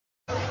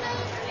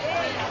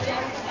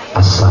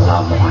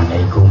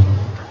Assalamualaikum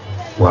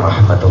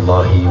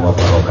warahmatullahi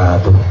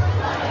wabarakatuh.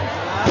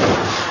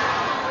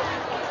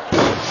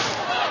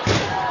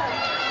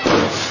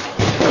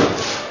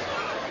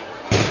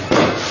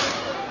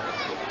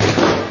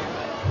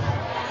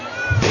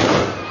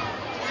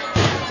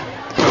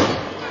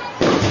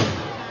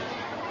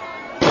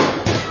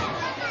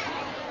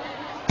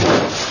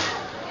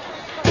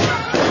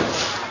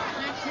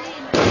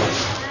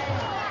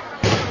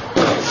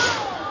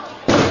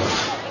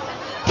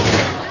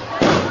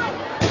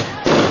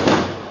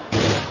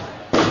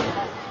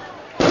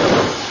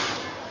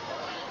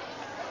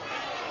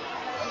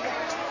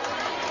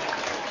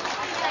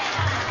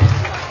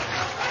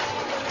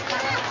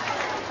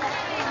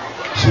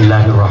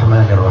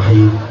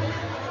 Bismillahirrahmanirrahim.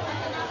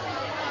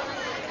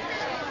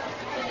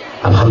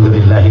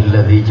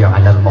 Alhamdulillahilladzi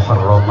ja'alal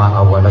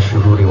muharrama awwal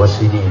asyhuri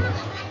was-sinin.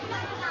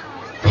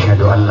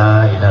 Asyhadu an la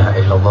ilaha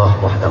illallah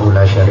wahdahu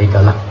la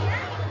syarikalah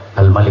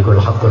al-malikul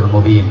haqqul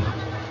mubin.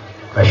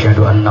 Wa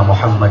asyhadu anna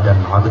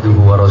Muhammadan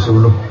 'abduhu wa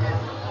rasuluh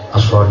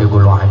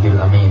as-shadiqul wa'dil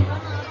amin.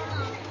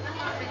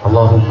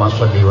 Allahumma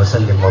shalli wa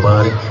sallim wa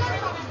barik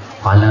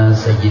ala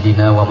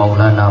sayyidina wa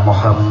maulana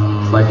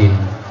Muhammadin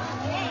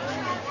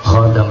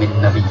khadamin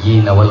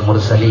nabiyyin wal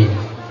mursalin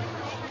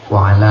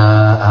wa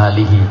ala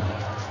alihi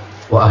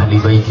wa ahli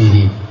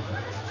baitihi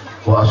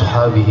wa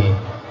ashabihi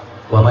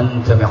wa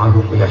man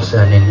tabi'ahum bi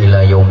ihsanin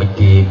ila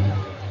yaumiddin.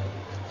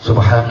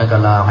 Subhanaka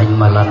la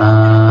ilma lana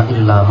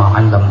illa ma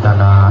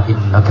 'allamtana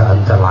innaka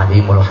antal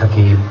alimul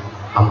hakim.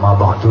 Amma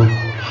ba'du.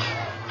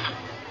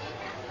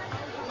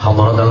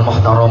 Hadratal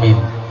muhtaramin,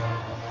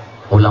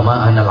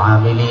 ulama'an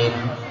al-amilin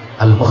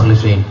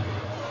al-mukhlisin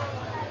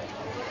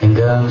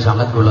ingkang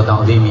sangat kula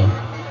ta'zimi,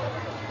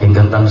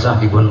 ingkang tansah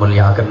dipun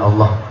mulyakaken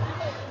Allah,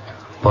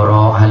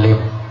 para alim,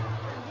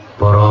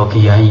 para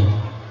kiai,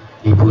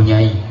 ibu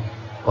nyai,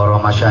 para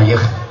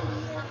masyayikh,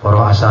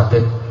 para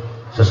asatid,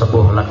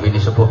 sesepuh lan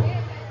bini sepuh,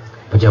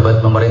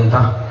 pejabat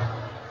pemerintah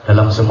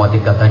dalam semua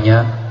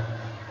tingkatannya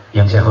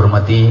yang saya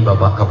hormati,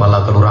 Bapak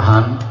Kepala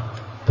Kelurahan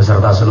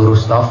beserta seluruh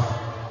staf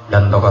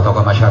dan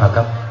tokoh-tokoh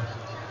masyarakat,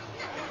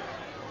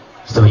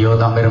 sedaya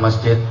takmir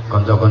masjid,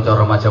 konco-konco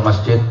remaja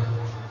masjid,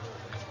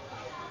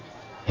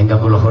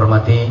 ingkang kula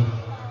hormati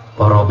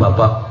para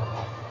bapak,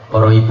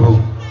 para ibu,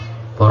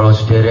 para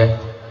sederek,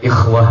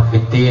 ikhwah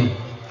fiddin,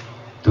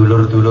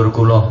 dulur-dulur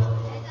kula,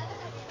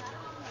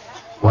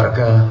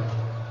 warga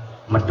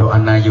Medok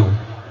Anayu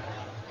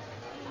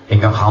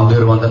ingkang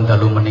hadir wonten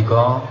dalu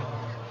menika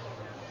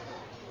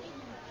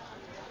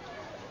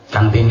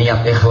kanthi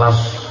niat ikhlas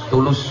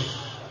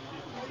tulus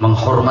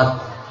menghormat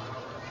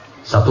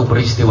satu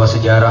peristiwa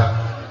sejarah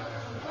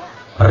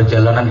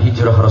perjalanan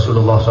hijrah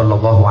Rasulullah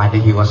sallallahu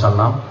alaihi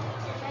wasallam,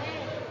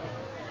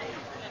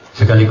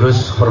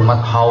 sekaligus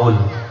hormat haul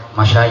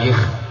masyayikh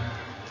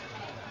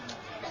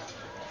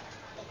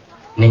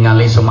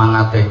ningali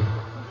semangate,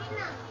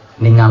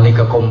 ningali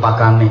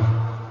kekompakane,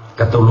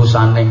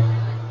 ketulusane.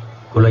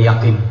 Kula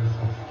yakin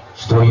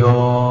sedaya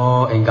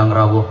ingkang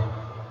rawuh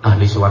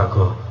ahli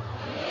swarga,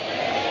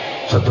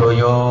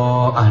 sedaya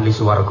ahli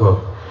swarga,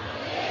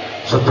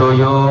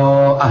 sedaya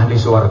ahli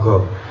swarga.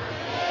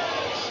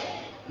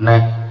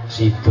 Nek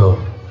sida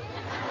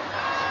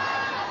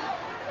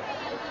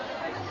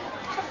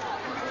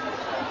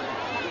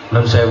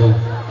nun sewu,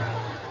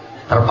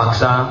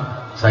 terpaksa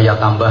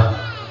saya tambah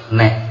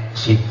nek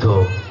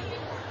sido,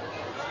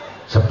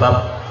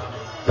 sebab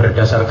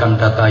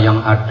berdasarkan data yang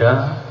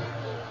ada,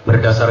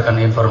 berdasarkan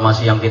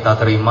informasi yang kita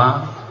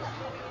terima,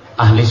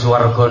 ahli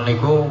swarga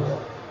niku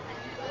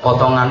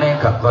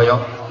potongane gak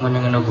koyok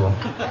ngene-ngene ku.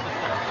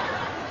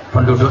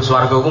 Penduduk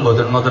swarga ku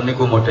mboten-mboten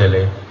niku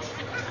modele.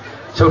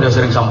 Saya sudah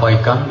sering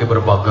sampaikan di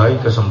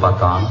berbagai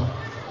kesempatan,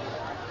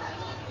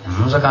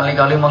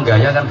 sekali-kali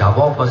menggaya kan gak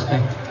apa-apa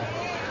sih,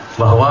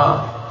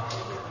 bahwa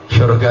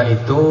surga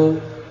itu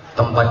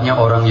tempatnya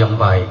orang yang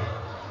baik.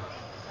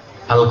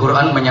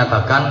 Al-Quran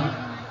menyatakan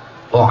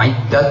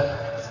u'iddat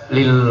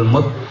lil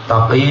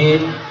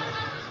muttaqin,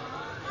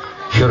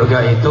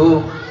 surga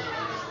itu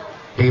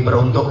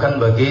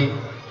diperuntukkan bagi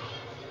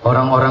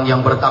orang-orang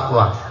yang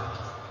bertakwa.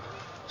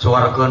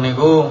 Swarga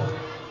niku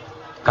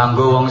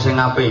kanggo wong sing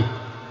apik,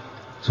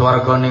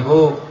 swarga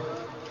niku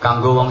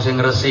kanggo wong sing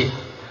resik.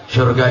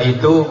 Surga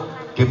itu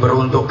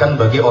diperuntukkan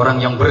bagi orang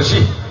yang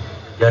bersih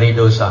dari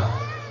dosa.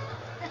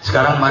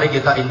 Sekarang mari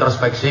kita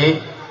introspeksi,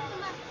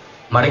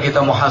 mari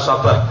kita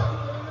muhasabah.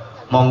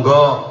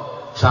 Monggo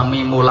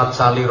sami mulat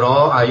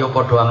saliro, ayo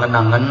padha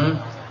angen-angen,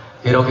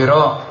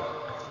 kira-kira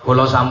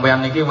kula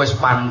sampeyan niki wis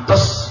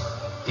pantes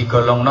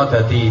digolongno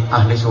dadi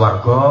ahli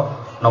swarga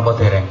napa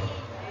dereng?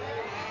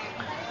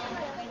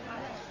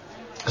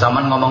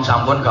 Zaman ngomong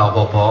sampun gak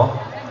apa-apa,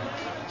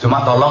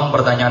 cuma tolong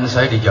pertanyaan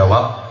saya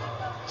dijawab.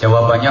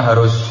 Jawabannya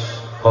harus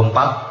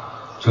kompak,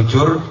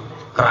 jujur,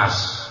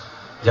 keras.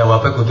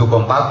 Jawabnya kudu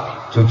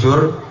kompak,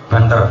 jujur,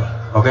 banter.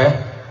 Oke?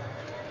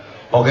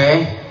 Oke?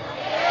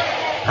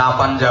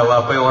 Kapan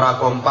jawabnya ora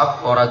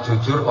kompak, ora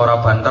jujur,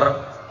 ora banter,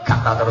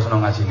 gak tak terus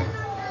ngajine.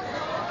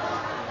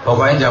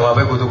 Pokoknya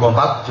jawabnya kudu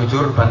kompak,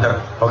 jujur,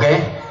 banter.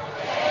 Oke?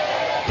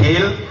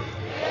 Deal?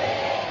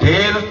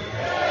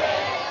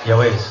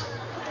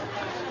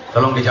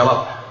 Tolong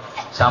dijawab.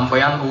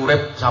 Sampeyan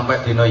urip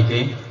sampai dina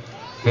iki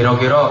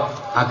kira-kira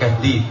akeh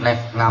ndi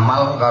nek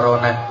ngamal karo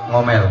nek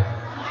ngomel?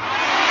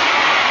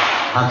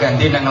 Akeh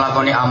ndi nek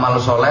nglakoni amal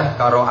soleh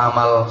karo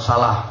amal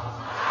salah?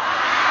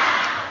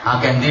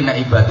 Akeh ndi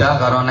nek ibadah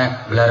karo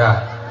nek belara?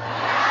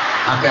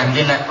 Akeh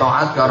ndi nek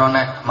taat karo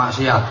nek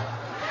maksiat?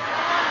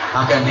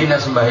 Akeh ndi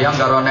nek sembahyang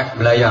karo nek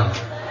belayang?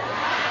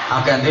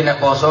 Akeh ndi nek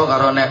poso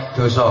karo nek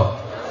dosa?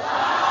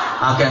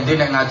 Akeh ndi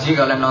nek ngaji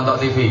karo nonton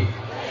TV?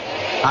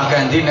 Akeh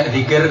ndi nek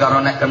zikir karo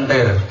nek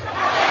kentir?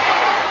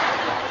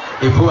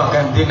 Ibu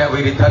akeh ndi nek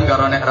wiridan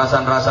karo nek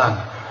rasan-rasan?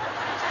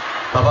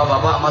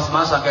 Bapak-bapak,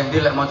 mas-mas akeh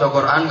ndi nek maca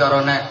Quran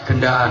karo nek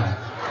gendaan?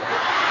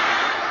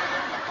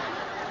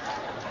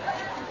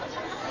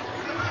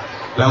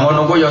 Lah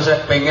ngono ku ya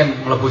sik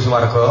pengen mlebu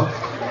swarga.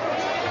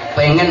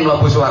 Pengen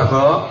mlebu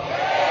swarga.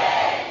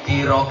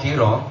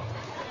 Kira-kira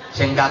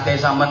sing kate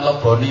sampean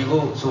leboni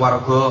ku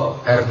swarga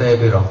RT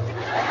pira?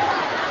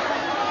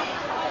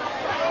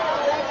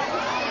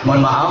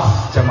 Mohon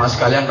maaf jemaah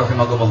sekalian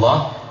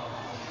rahimakumullah.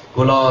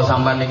 Kula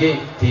sampean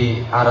niki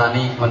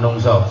diarani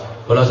menungso.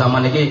 Kula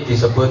sampean niki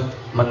disebut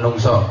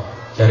menungso.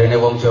 Jarine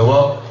wong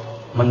Jawa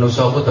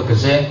menungso ku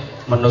tegese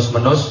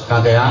menus-menus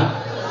kakean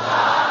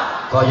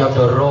kaya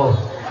doro.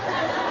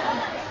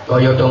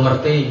 Kaya do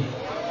ngerti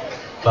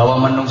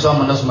bahwa menungso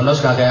menus-menus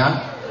kakean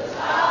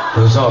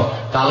dosa.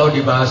 Kalau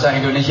di bahasa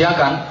Indonesia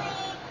kan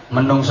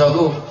menungso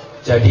ku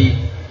jadi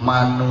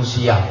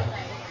manusia.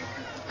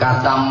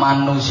 Kata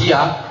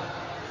manusia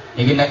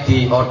iki nek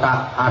di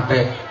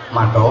otak-atik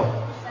matok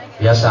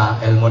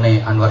biasa ilmune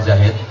Anwar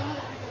Zahid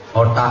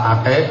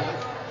otak-atik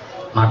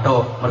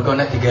matok mergo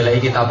nek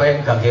digeleki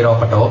kitabe gak kira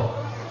petuk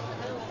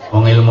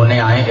wong ilmune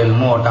ae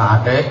ilmu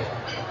otak-atik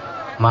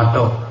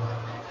matok.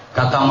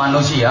 Kata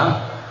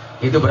manusia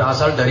itu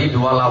berasal dari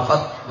dua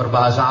lafaz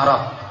berbahasa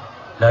Arab,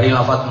 dari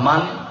lafaz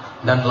man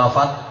dan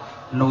lafaz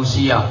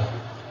nusia.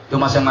 Itu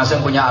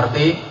masing-masing punya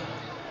arti.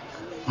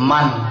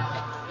 Man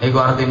iku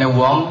artine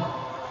wong,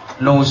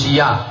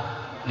 nusia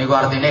niku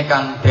artine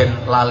kan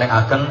den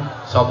lalekaken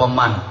sapa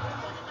man.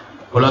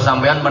 Kula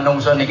sampeyan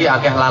menungso niki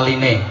akeh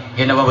laline.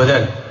 Nggih napa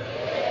mboten?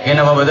 Nggih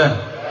napa mboten?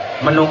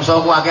 Menungso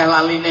ku akeh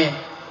laline.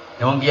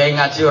 Wong kiai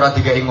ngaji ora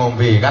dikeki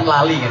ngombe, kan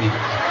lali ngene.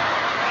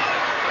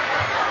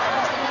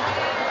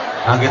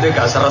 Anggite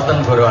gak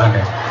sereten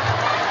goroane.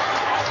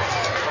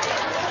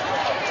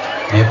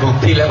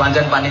 Bukti lek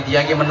pancen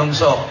panitia iki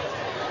menungso.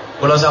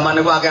 Kula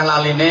sampeyan niku akeh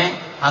laline,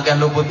 akeh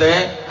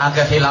lupute,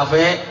 akeh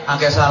khilafe,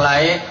 akeh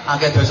salahe,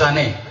 akeh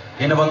dosane.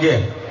 Ini apa nggih?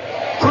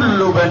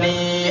 Kullu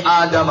bani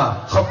Adam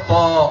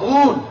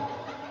khata'un.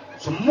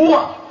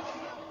 Semua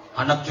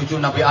anak cucu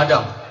Nabi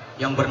Adam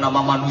yang bernama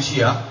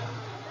manusia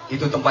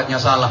itu tempatnya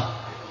salah,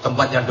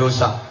 tempatnya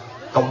dosa.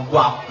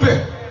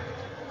 Kabeh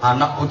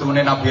anak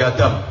putune Nabi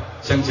Adam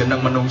sing jeneng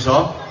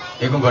menungso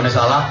iku nggone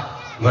salah,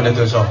 nggone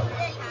dosa.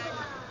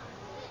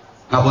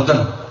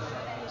 Ngapunten,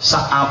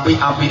 sak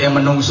api-apike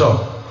menungso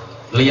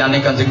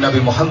liyane Kanjeng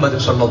Nabi Muhammad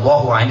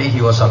sallallahu alaihi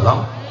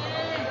wasallam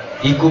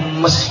iku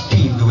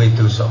mesti duwe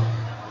dosa.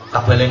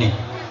 Tak baleni.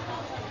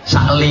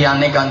 Sak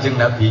liyane Kanjeng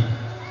Nabi,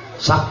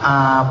 sak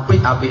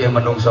apik-apike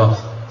menungso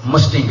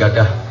mesti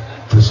gadah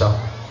dosa.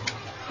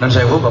 Nun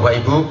sewu Bapak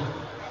Ibu,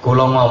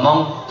 kula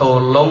ngomong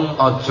tolong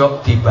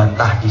ojo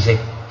dibantah dhisik.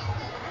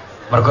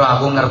 Mergo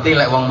aku ngerti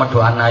lek wong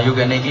medokan ayu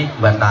kene iki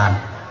bantahan.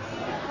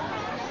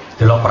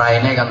 Delok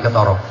praene kan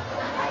ketara.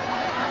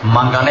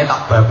 Mangkane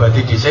tak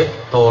babadi dhisik,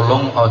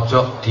 tolong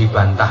ojo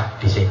dibantah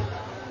dhisik.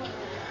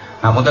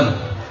 Ngapunten.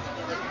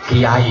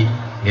 Kiai,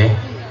 nggih.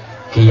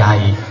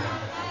 Kiai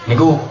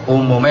niku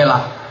umume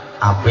lah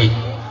apik.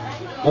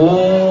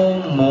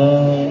 Umume.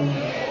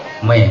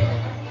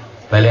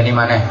 Baleni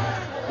maneh.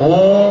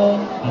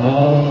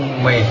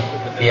 Umume.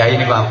 Kiai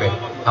niku apik.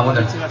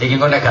 Ngapunten. Iki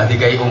kok nek gak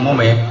dikai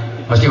umume,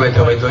 mesti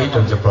wedok-wedok itu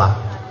jeplak.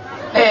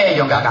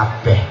 Yo enggak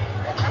kabeh.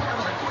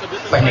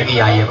 Pene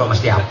kiai kok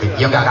mesti apik.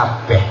 Yo enggak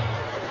kabeh.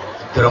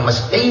 Durung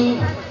mesti.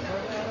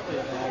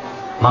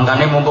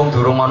 Mangkane mumpung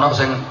durung ana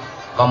sing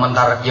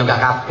komentar yo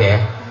enggak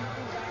kabeh.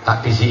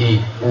 Tak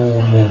disiki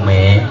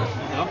umume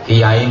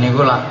kiai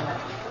niku lah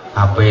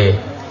apik.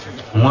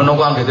 Ngono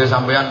ku anggere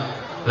sampean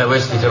lek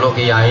wis diceluk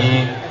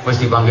kiai, wis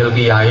dipanggil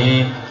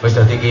kiai, wis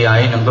dadi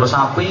kiai nang terus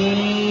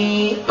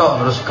apik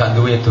tok terus gak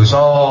duwe dosa.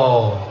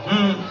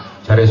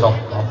 Jare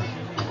sapa?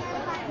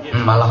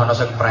 Malah ana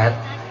sing pret.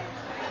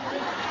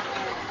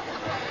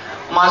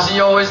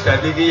 Masih yo wis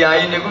dadi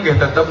kiai niku nggih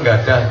tetep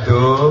gadah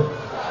do.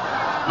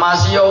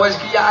 Masih yo wis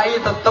kiai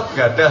tetep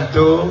gadah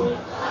do.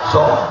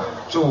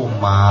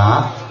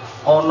 Cuma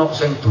ana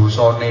sing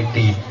dosane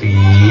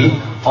titik,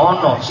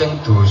 ana sing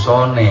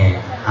dosane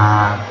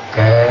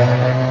akeh.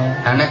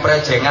 Nek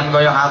prejengan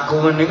kaya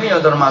aku ngene iki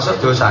ya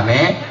termasuk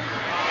dosane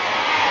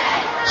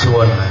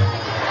suwun.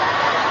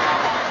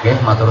 Nggih,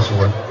 matur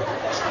suwun.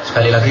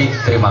 Sekali lagi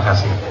terima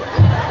kasih.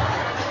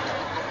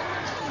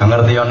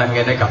 Ngerti ana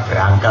ngene gak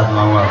berangkat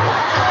mau aku.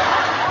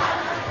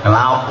 Lha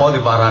apa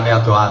diparani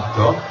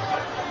ado-ado?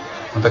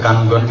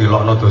 Tekan nggon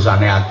dilokno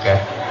dosane akeh.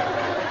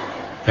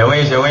 Ya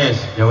wis.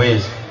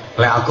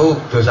 Lek aku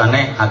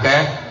dosane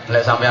akeh,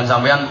 Lek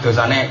sampean-sampean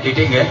dosane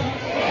titik nggih.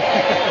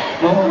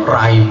 Oh,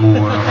 raimu.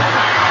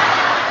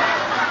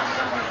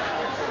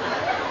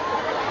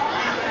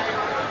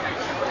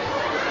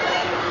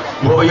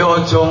 Mbok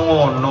yo aja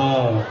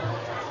ngono.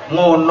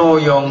 Ngono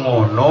ya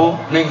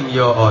ngono, ning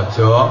ya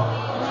aja.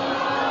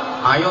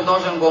 Ayo to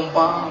sing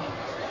kompak.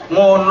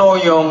 Ngono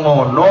ya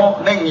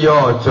ngono, ning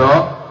ya aja.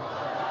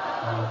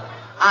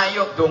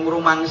 Ayo dong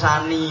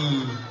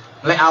rumangsani.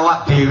 Lek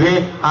awak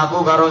dhewe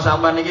aku karo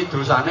sampean iki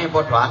dosane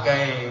padha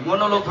akeh.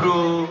 Ngono lho, Bro.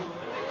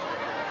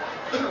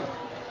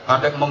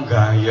 Kadek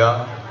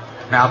menggaya.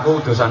 Nek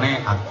aku dosane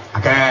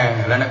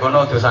akeh. Lah nek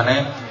kono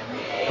dosane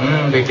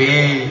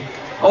titik.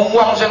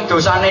 Wong sing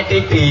dosane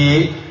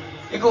titik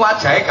iku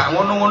wajahe gak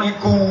ngono-ngono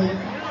iku.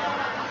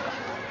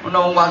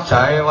 Ono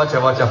wajahe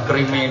wajah-wajah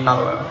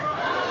kriminal.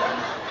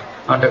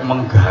 Kadek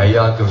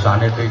menggaya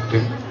dosane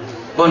titik.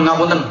 Pun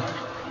ngapunten.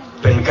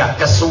 Ben gak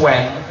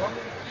kesuwen.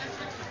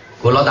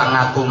 Kula tak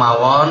ngaku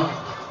mawon,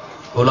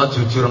 kula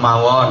jujur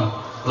mawon,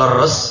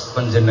 leres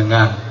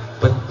panjenengan,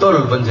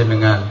 betul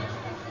panjenengan.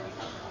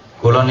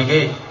 Kula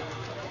niki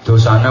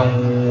dosane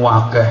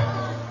akeh,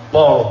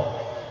 pol,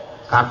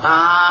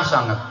 kathah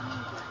sanget.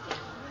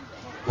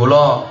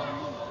 Kula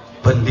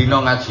ben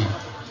dina ngaji,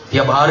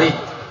 tiap hari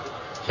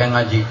saya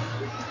ngaji.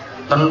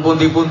 Ten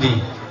pundi-pundi.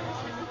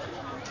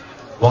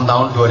 Wong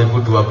tahun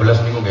 2012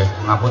 niku nggih,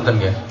 ngapunten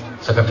nggih,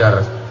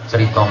 sekedar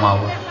cerita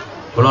mawon.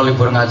 Kula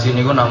libur ngaji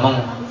niku namung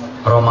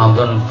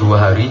Ramadan 2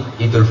 hari,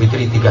 Idul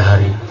Fitri 3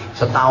 hari.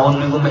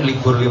 Setahun niku mek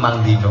libur 5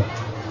 dino.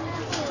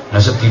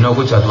 Nah sedina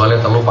ku jadwale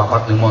 3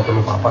 4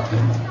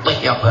 5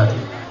 tiap hari.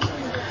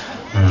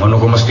 Ngono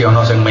ku mesti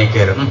ana sing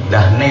mikir,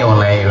 ndahne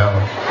oleh lho.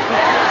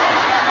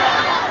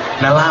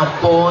 Lah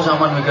lapo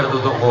sampean mikir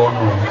tutuk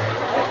kono?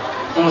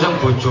 Wong sing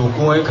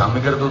bojoku ae gak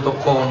mikir tutuk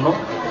kono.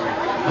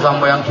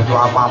 Sampeyan dudu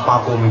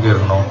apa-apa aku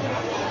mikirno.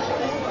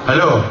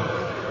 Halo.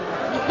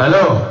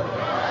 Halo.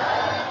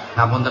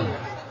 Ngapunten.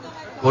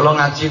 Kula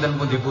ngaji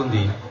ten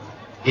pundi-pundi,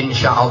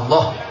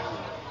 insyaallah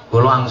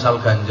kula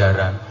angsal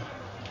ganjaran.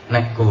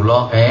 Nek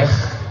kula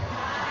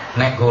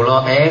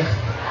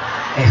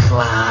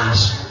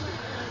ikhlas.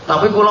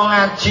 Tapi kula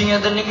ngaji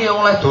ngeten niki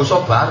oleh dosa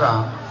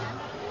barang.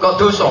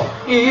 Kok dosa?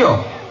 Iya.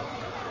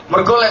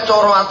 Mergo lek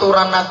cara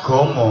aturan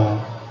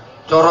agama,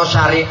 cara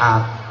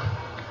syariat,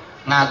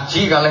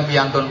 ngaji kalih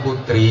piyantun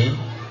putri,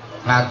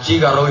 ngaji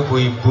karo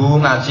ibu-ibu,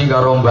 ngaji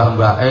karo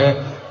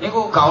mbak-mbake,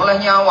 niku gak oleh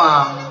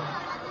nyawang.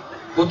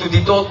 Kudu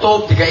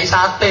ditutup, dikai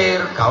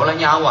satir, gak oleh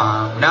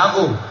nyawang. Nah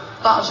aku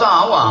tak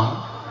sawang.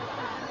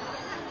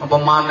 Apa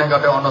maneh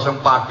kate ana sing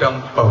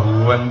padang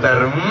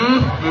bawenter.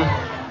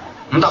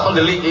 Tak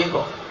pendeliki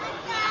kok.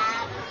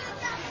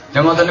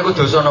 Yang ngoten niku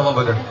dosa napa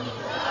mboten?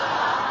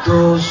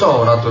 Dosa,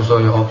 ora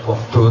dosa ya apa?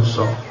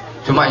 Dosa.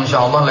 Cuma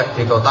insyaallah lek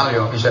ditotal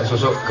ya isih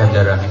susuk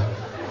ganjarane.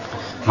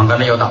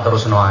 Mangkane ya tak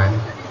terusno ae.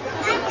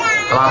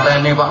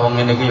 Tlateni Pak wong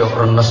ngene iki ya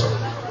renes.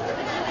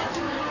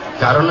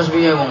 Karena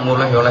piye wong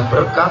mulai oleh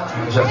berkat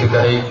bisa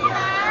dikai.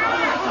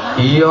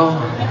 Iya.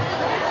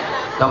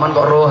 Taman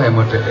kok roh ya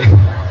model.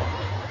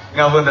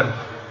 Ngapunten.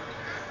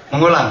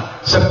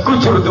 Mengulang,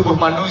 sekujur tubuh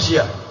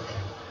manusia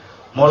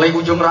mulai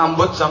ujung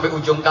rambut sampai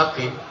ujung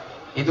kaki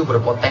itu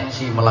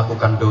berpotensi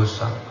melakukan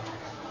dosa.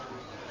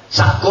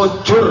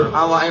 Sakujur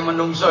awake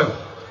menungso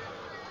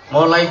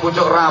mulai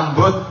pucuk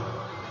rambut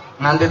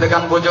nganti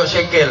tekan pucuk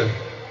sikil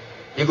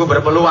itu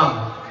berpeluang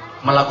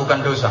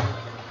melakukan dosa.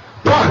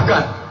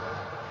 Bahkan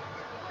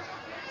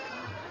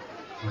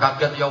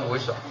kaget ya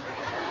wis kok.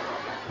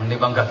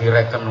 Mending bang gak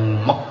direken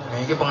umek.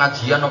 Iki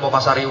pengajian apa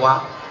pasar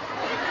iwak?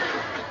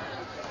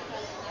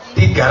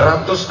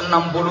 360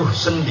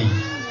 sendi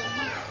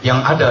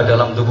yang ada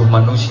dalam tubuh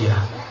manusia.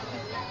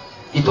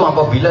 Itu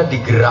apabila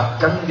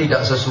digerakkan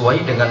tidak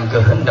sesuai dengan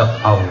kehendak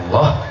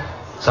Allah,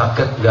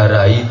 saged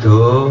garai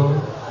itu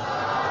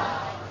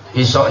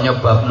iso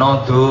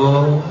nyebabno do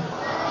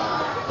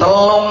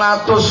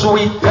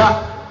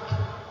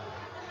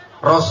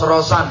 300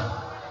 ros-rosan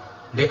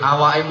di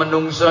awake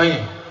menungso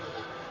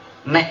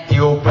nek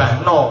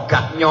diobahno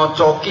gak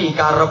nyocoki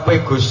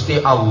karepe Gusti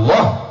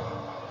Allah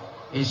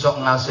iso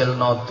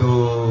ngasilno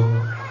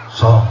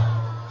dosa.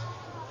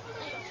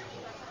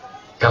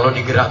 Kalau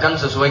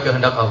digerakkan sesuai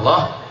kehendak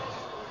Allah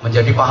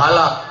menjadi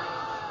pahala.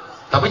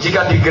 Tapi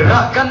jika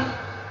digerakkan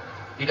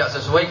tidak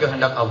sesuai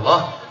kehendak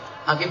Allah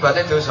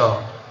akibatnya dosa.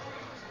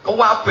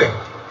 Kuwabe.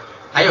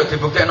 Ayo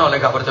dibuktekno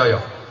lek gak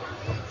percaya.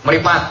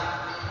 Mripat.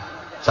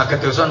 Saged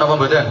dosa napa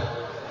mboten?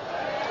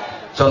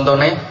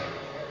 Contohnya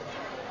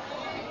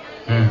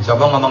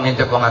siapa ngomong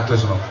ngintip wong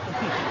adus mau?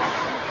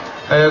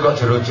 Kok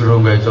jero-jero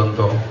gawe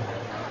contoh.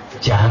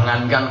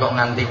 Jangankan kok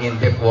nganti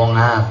ngintip wong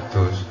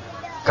adus.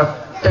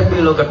 Ketip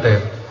lho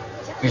ketip.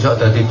 Iso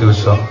dadi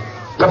dosa.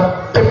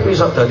 Ketip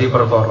iso dadi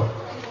perkara.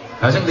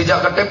 Lah sing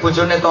dijak ketip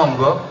bojone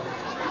tangga.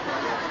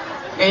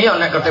 Iya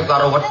nek ketip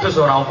karo wedhus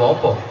ora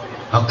apa-apa.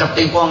 Lah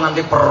ketip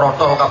nganti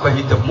perotol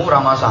kabeh hidupmu ora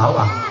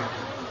masalah.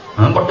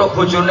 Petuk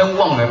bojone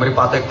wong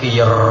mripate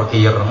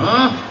kiyer-kiyer.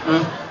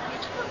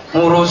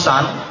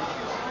 Urusan.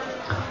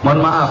 Mohon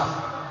maaf.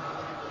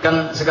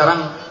 Kan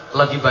sekarang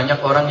lagi banyak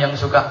orang yang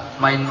suka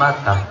main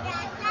mata.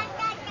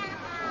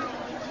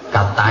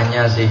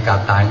 Katanya sih,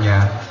 kata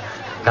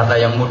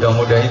yang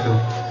muda-muda itu,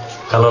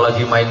 kalau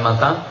lagi main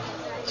mata,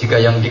 jika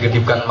yang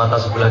dikedipkan mata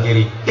sebelah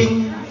kiri,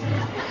 ting,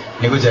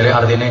 niku jare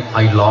artinya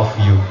I love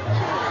you,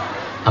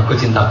 aku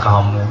cinta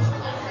kamu.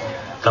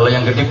 Kalau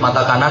yang kedip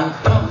mata kanan,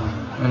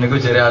 niku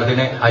jare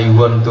artinya I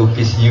want to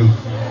kiss you,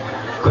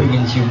 aku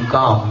ingin cium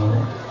kamu.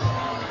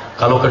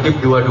 Kalau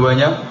kedip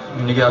dua-duanya,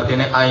 ini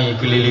artinya I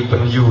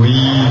kelilipan you.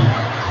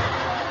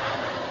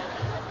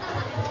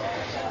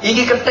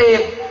 Iki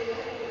ketip,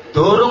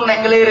 durung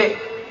nek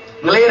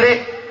ngelirik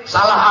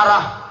salah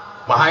arah,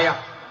 bahaya.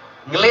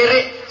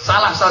 Ngelirik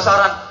salah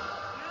sasaran,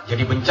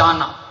 jadi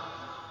bencana.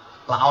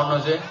 Lah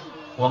ono sih,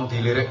 wong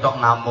dilirik tok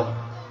ngamuk.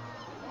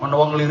 Ono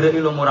wong lirik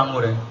lho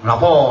murang-muring.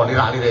 Napa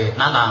lirak-lirik?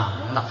 Nana,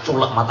 tak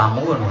culak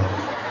matamu ngono.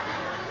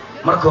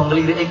 Mergo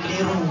nglirike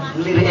kliru,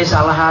 nglirike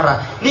salah arah.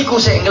 Niku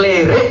sik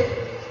nglirik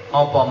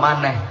apa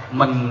maneh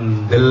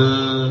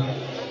mendelek.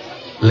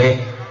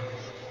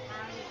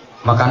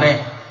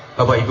 Makane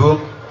Bapak Ibu,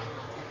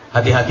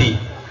 hati-hati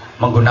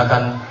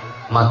menggunakan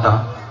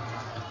mata.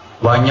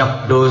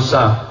 Banyak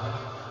dosa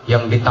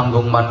yang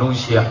ditanggung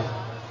manusia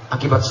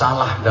akibat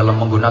salah dalam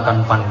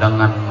menggunakan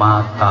pandangan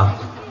mata.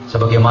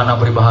 Sebagaimana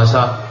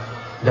peribahasa,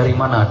 dari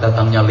mana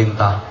datangnya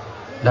lintah?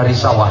 Dari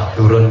sawah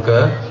turun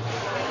ke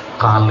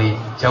kali.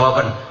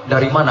 Jawaban,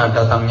 dari mana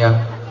datangnya?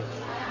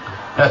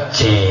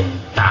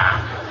 Cinta.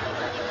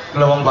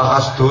 Kalau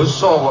membahas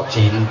dosa kok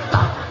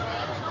cinta.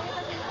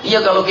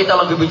 Iya, kalau kita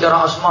lagi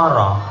bicara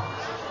asmara,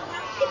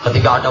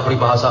 ketika ada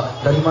peribahasa,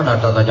 dari mana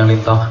datangnya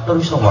lintah?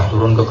 Dari sawah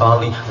turun ke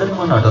kali. Dari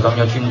mana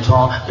datangnya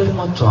cinta? Dari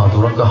mata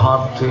turun ke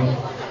hati.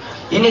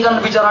 Ini kan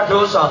bicara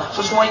dosa,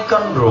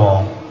 sesuaikan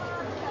dong.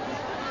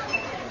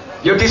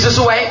 Ya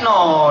disesuaikan, no.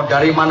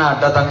 Dari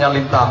mana datangnya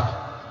lintah?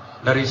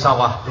 Dari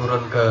sawah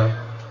turun ke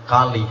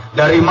kali.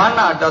 Dari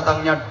mana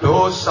datangnya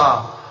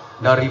dosa?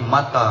 Dari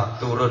mata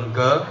turun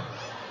ke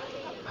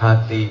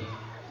hati.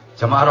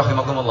 Jamaah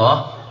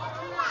rahimakumullah.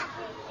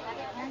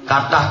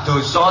 Kathah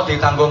dosa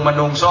ditanggung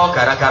menungso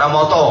gara-gara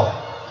moto.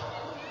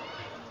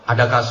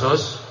 Ada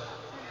kasus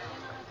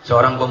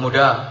seorang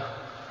pemuda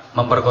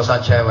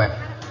memperkosa cewek.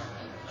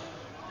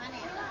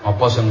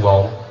 Apa sing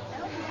wow?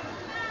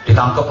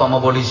 Ditangkap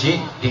sama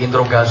polisi,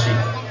 diinterogasi,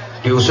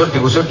 diusut.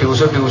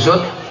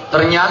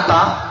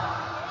 Ternyata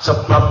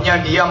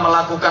sebabnya dia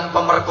melakukan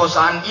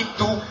pemerkosaan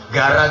itu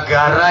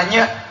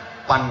gara-garanya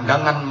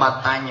pandangan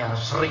matanya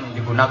sering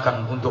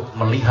digunakan untuk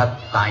melihat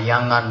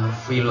tayangan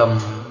film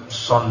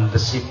Son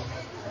the Ship.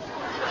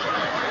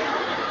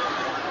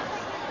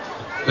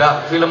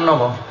 Lah, film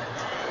nopo?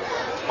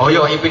 Oh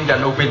iya, Ipin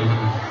dan Upin.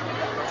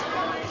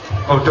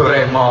 Oh,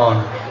 Doraemon.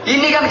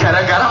 Ini kan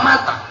gara-gara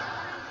mata.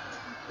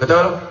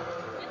 Betul?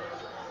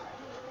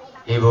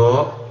 Ibu,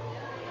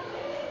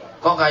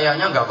 kok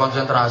kayaknya nggak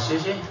konsentrasi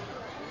sih?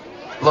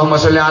 Allahumma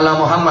sholli ala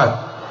Muhammad.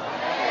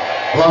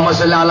 Allahumma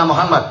sholli ala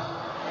Muhammad.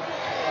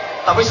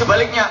 Tapi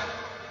sebaliknya,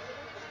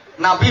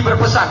 Nabi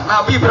berpesan,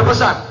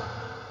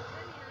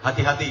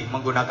 hati-hati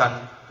menggunakan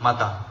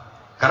mata.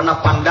 Karena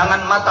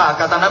pandangan mata,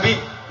 kata Nabi,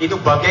 itu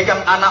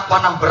bagaikan anak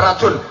panah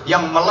beracun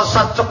yang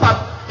melesat cepat.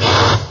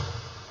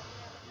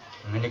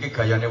 Ini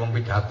gayanya wong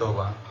pidato,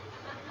 Pak.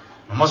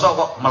 Masa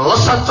kok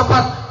melesat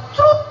cepat?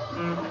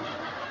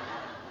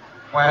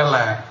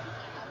 Welek.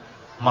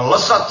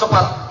 Melesat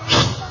cepat.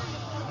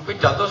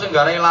 Pidato sing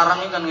garai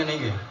larang kan ngene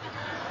iki.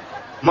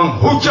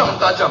 Menghujam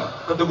tajam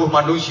ke tubuh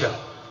manusia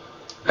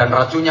dan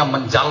racunnya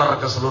menjalar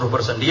ke seluruh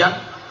persendian,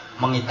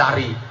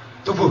 mengitari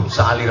tubuh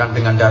sealiran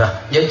dengan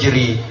darah.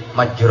 Yajri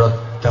majrad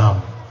dam.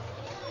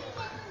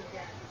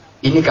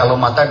 Ini kalau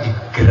mata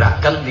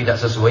digerakkan tidak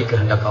sesuai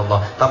kehendak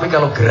Allah. Tapi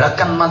kalau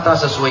gerakan mata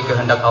sesuai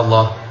kehendak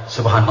Allah,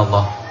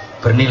 subhanallah,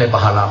 bernilai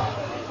pahala.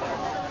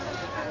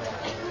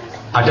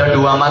 Ada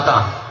dua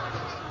mata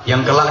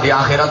yang kelak di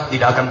akhirat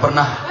tidak akan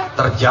pernah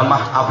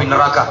terjamah api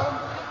neraka.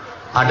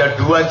 Ada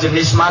dua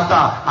jenis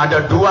mata,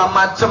 ada dua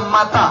macam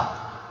mata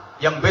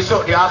yang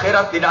besok di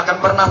akhirat tidak akan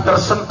pernah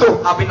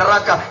tersentuh api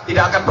neraka,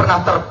 tidak akan pernah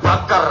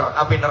terbakar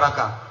api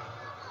neraka.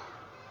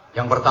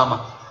 Yang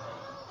pertama,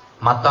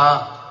 mata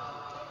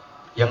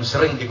yang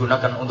sering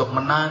digunakan untuk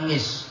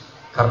menangis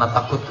karena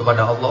takut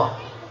kepada Allah,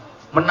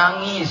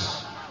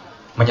 menangis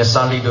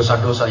menyesali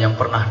dosa-dosa yang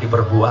pernah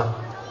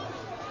diperbuat.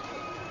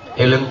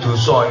 Eling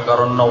dosa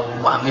karo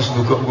nangis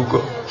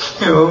guguk-guguk.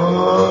 Ya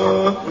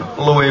Allah,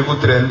 luwe iku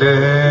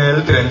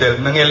drendel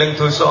nang eling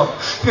dosa.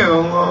 Ya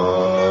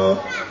Allah,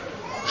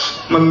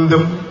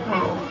 mendem.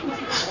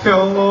 Ya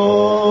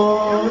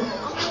Allah,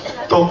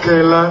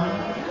 togelan.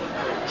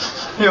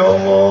 Ya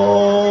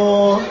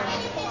Allah,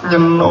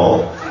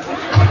 nyenok.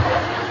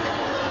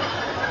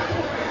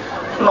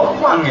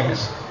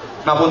 Nangis.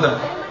 Ngapunten.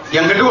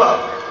 Yang kedua,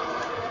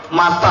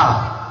 mata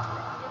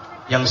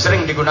yang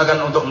sering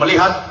digunakan untuk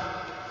melihat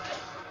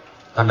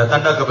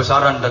tanda-tanda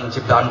kebesaran dan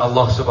ciptaan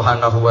Allah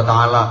Subhanahu wa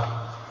taala.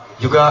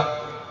 Juga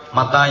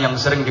mata yang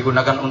sering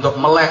digunakan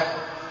untuk melek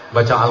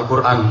baca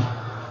Al-Qur'an,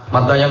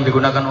 mata yang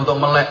digunakan untuk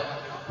melek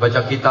baca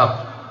kitab,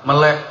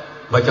 melek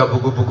baca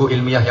buku-buku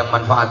ilmiah yang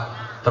manfaat.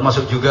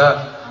 termasuk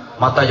juga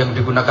mata yang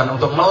digunakan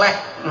untuk melek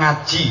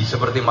ngaji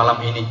seperti malam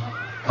ini.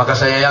 Maka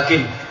saya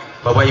yakin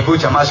Bapak Ibu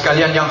jamaah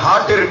sekalian yang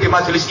hadir di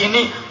majelis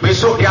ini,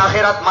 besok di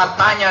akhirat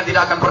matanya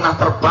tidak akan pernah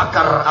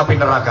terbakar api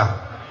neraka.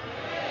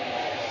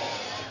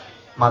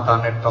 Mata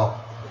netok.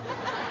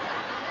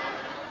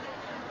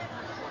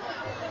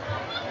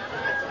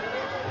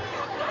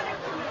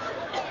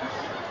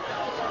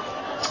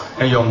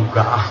 Ya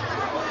enggak.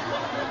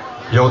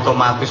 Ya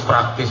otomatis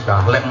praktis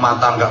dah. Lek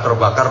mata enggak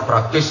terbakar,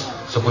 praktis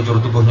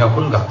sekujur tubuhnya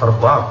pun enggak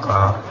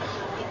terbakar.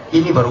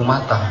 Ini baru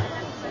mata.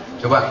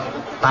 Coba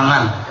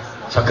tangan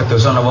saged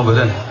dosa napa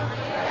mboten?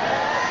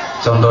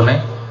 Contone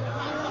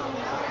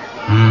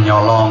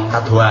nyolong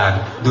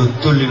kaduan,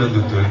 dudul lho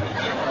dudul.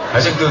 Lah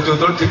sing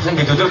dudul sing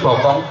didudul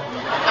bokong.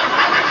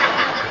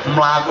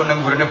 Mlaku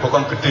nang gurine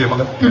bokong gedhe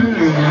banget.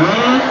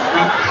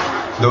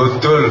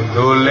 Dudul,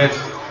 dolet,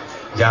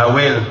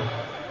 jawil,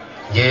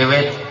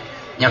 jewet,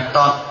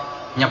 nyetot,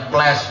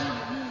 nyeples,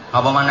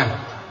 apa maneh?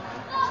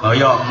 Oh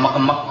ya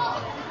emek-emek.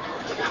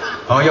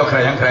 Oh ya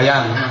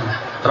grayang-grayang.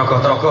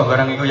 Trogoh-trogoh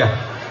barang iku ya.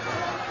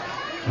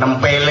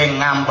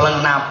 Nempeling, ngampleng,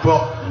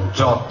 nabok,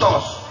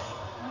 jotos.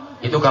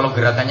 Itu kalau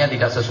gerakannya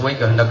tidak sesuai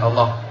kehendak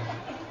Allah.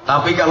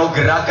 Tapi kalau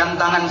gerakan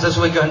tangan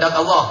sesuai kehendak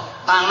Allah,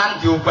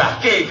 tangan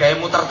diubahke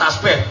kayak muter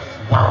tasbih.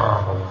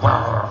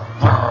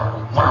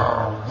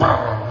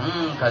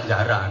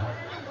 Ganjaran.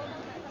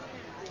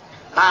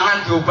 Tangan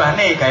diubah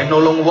nih kayak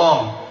nolong wong,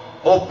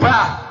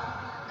 obah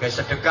kayak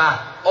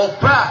sedekah,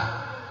 obah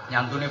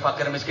nyantuni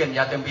fakir miskin,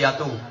 yatim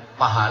piatu,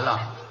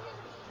 pahala.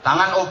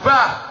 Tangan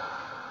obah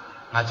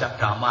ngajak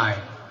damai,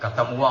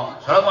 ketemu wong,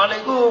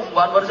 assalamualaikum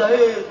Mbak Anwar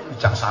Zahid,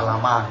 ujak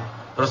salaman.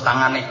 Terus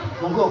tangannya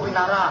monggo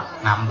pinara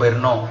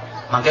ngampirno,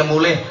 mangke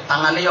mulih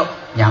tangannya yuk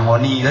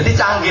nyangoni, jadi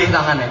canggih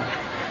tangannya.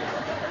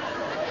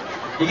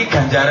 Ini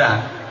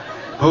ganjaran.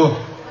 Bu,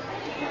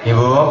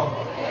 ibu,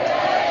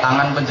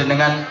 tangan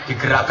penjenengan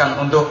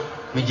digerakkan untuk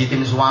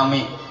mijitin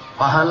suami,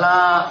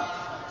 pahala.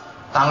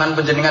 Tangan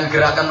penjenengan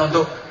gerakan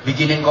untuk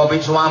bikinin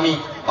kopi suami,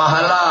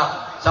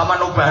 pahala. Sama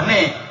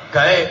nubane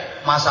gawe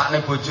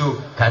masakne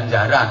bojo,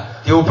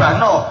 ganjaran.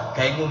 Diubahno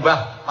gawe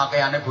ngumbah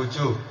pakaiane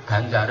bojo,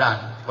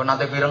 ganjaran. Kon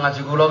nate pireng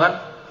ngaji kula kan?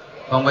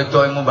 Wong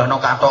wedok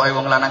ngumbahno katoke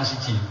wong lanang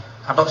siji.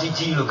 Katok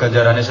siji lho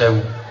ganjarane 1000.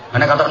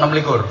 Nek katok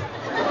 26.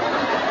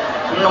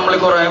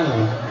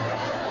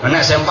 26.000.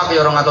 Nek sempak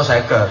ya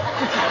 250.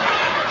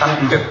 Kan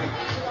ndek.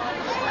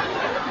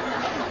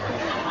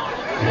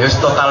 Wis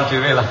total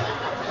dhewe lah.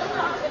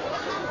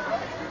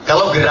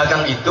 Kalau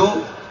gerakan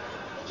itu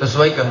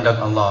sesuai kehendak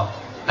Allah.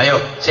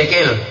 Ayo,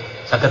 sikil,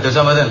 saged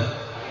dosa mboten?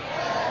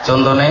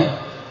 Contone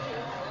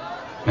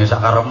nek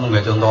sak karepmu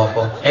nggih contoh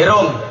apa?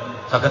 Irung,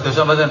 saged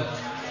dosa mboten?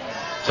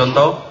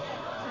 Contoh?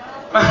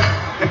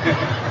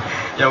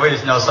 Ya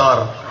wis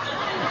nyosor.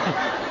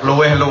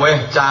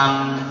 Luweh-luweh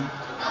cang.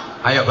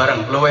 Ayo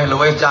bareng,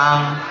 luweh-luweh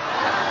cang.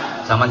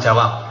 Saman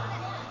jawab.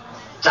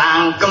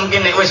 Cangkem ki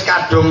nek wis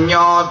kadung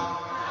nyot.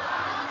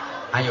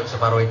 Ayo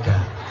separo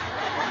edah.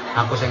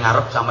 Aku sing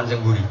ngarep sampean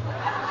sing mburi.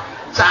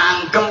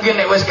 Cangkem ki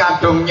nek wis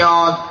kadung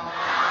nyot.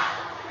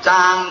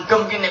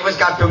 Cangkem ki nek wis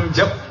kadung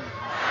jep.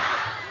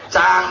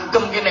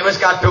 Cangkem ki nek wis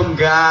kadung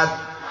gat.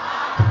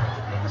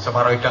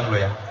 Separo edang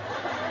lho ya.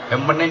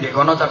 Yang meneh ndek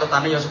kono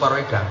catetane ya separo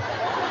edang.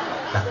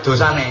 Nah,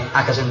 dosane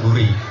agak sing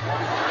mburi.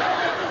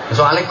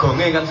 Soalnya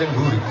gonge kan sing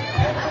mburi.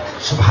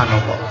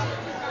 Subhanallah.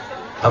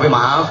 Tapi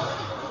maaf,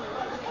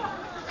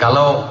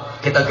 kalau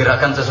kita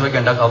gerakan sesuai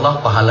kehendak Allah,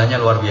 pahalanya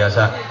luar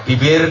biasa.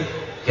 Bibir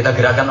kita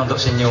gerakan untuk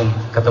senyum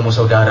ketemu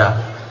saudara.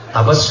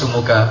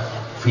 Tabassumuka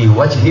fi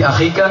wajhi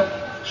akhika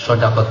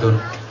shadaqatun.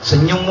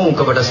 Senyummu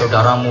kepada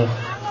saudaramu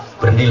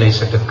bernilai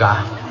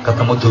sedekah.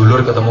 Ketemu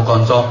dulur, ketemu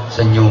konco,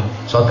 senyum,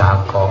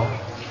 sedekah.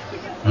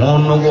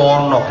 Ngono ku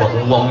ana kok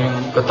wong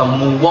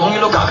ketemu wong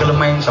iki lho gak gelem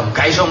mengsem,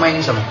 gak iso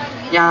mengsem.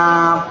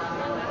 Nyap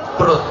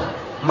perut,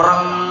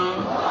 mereng,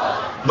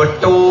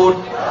 betut,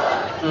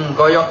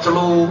 koyok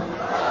celu,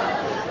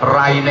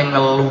 raine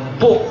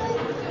ngelumpuk,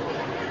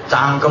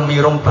 cangkem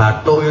irung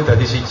bathuk yo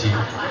dadi siji.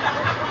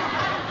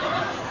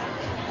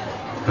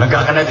 Lah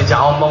gak kena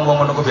dijak omong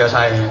wong ngono ku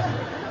biasae.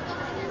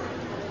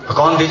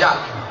 Kekon dijak,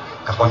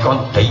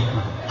 kakon-kon dei.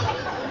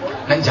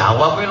 Nek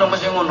jawab kuwi lho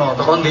mesti ngono,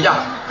 tekon dijak,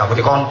 gak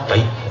putih kon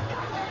dei.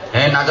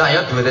 Enak aja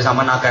ya duwite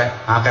sampean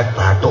akeh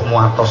bathukmu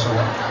atos.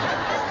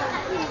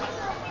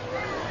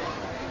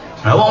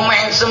 Lah wong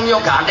mengsem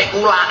yo gak atik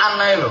kulaan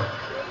ae lho.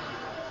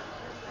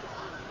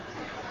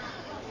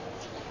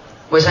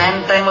 Wis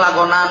enteng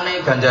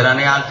lakonane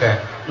ganjarane akeh.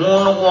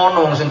 Ngono ku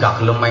ana wong sing gak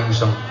gelem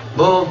mengsem.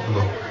 Mbah,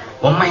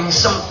 wong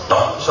mengsem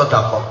tok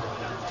sedekah.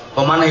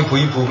 Pemane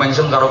ibu-ibu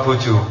mengsem karo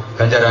bojo,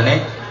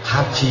 ganjarane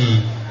haji.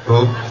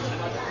 Bu.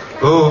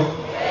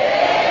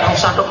 Ora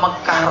usah tok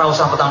Mekah, ora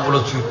usah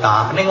 40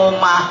 juta. Ning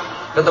omah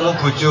ketemu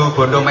bojo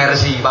bondo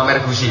Mercy,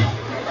 pamer gusi.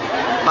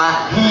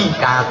 Pagi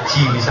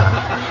kaji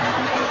misalnya.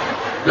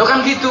 Lo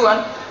kan gitu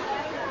kan.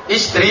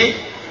 Istri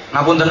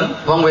ngapunten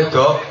wong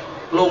wedok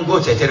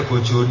lungguh jejer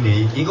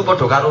bojone, iku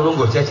padha karo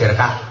lungguh jejer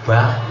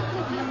Ka'bah.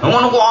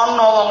 Ngono ku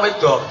ana wong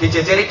wedok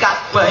dijejeri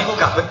Ka'bah iku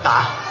gak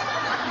betah.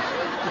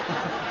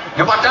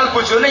 Ya padahal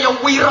bojone ya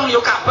wireng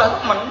ya Ka'bah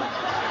temen.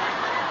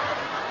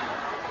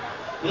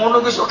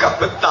 Ngono kuwi sok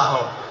gak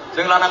betah.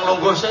 Sing lanang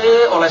longgo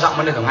sih oleh sak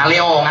menit to.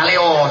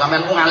 Ngaleo,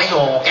 sampean ku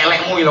ngaleo,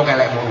 kelekmu iki lho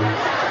kelekmu.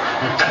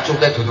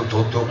 Kecute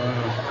duduk-duduk.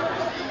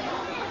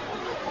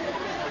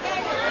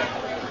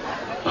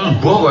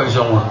 Mbah kok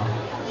iso ngono.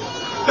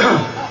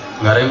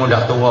 Ngaremu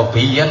ndak tuwa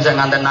biyen sing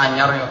nganten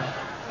anyar ya.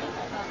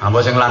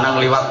 Ambo sing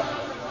lanang liwat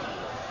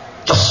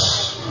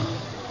ces.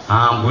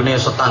 Ambune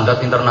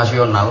standar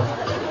internasional.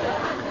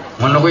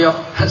 Ngono ku ya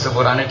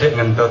sepurane Dik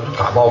ngentut,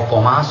 gak apa-apa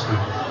Mas.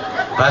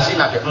 Basi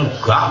nak Dik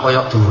enggak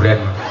kaya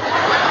duren.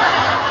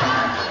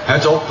 Ha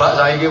coba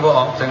saiki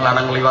kok sing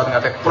lanang liwat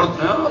ngatek perut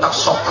tak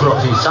sogrok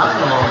sisan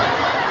ngono.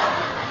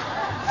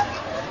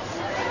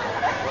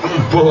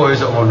 Mbah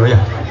iso ngono ya.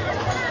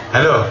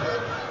 Halo.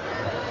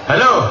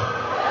 Halo.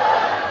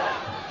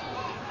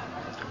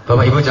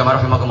 Bapak Ibu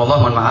jamaah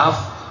rahimakumullah, mohon maaf.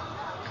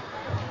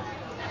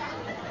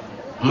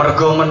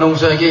 Mergo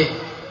menungso iki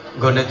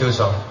nggone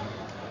dosa.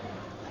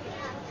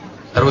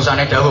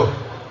 Terusane dawuh,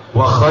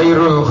 wa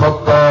khairul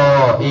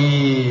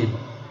khata'in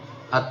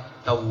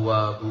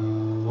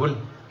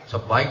at-tawwabun.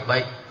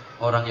 Sebaik-baik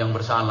orang yang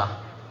bersalah.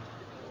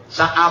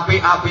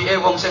 Saapi-apike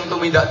wong sing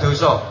tumindak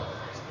dosa,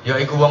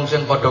 yaiku wong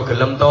sing padha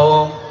gelem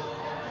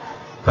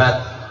tobat.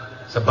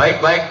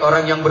 Sebaik-baik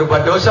orang yang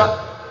berbuat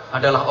dosa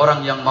adalah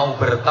orang yang mau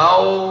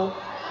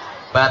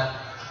bertaubat.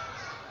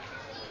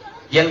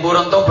 Yen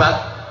purun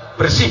tobat,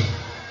 bersih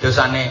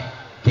dosane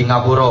di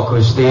ngapura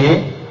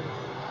Gusti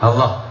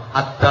Allah.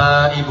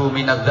 At-taibu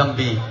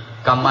minadz-dzambi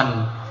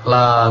kaman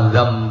la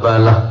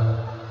dzambalah.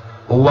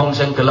 Wong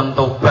sing gelem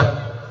tobat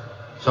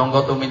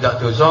sangka tumindak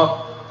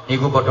dosa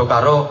niku padha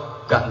karo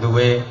gak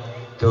duwe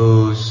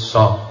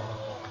dosa.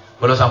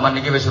 Kula sampean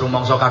niki wis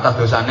rumangsa kathah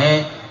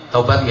dosane,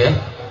 tobat nggih.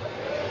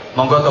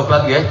 Monggo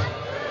tobat nggih.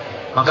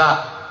 Maka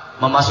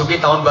memasuki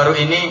tahun baru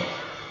ini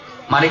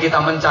mari kita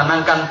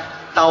mencanangkan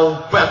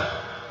taubat.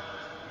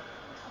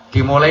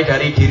 Dimulai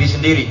dari diri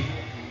sendiri.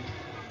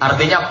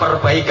 Artinya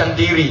perbaikan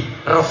diri,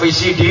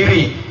 revisi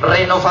diri,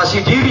 renovasi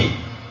diri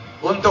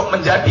untuk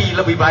menjadi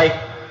lebih baik.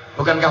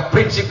 Bukankah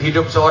prinsip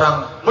hidup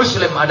seorang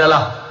muslim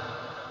adalah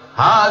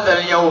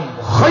hadzal yaum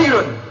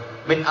khairun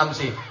min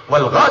amsi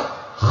wal ghad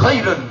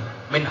khairun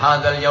min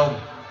hadzal yaum.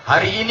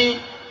 Hari ini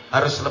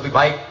harus lebih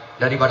baik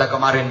daripada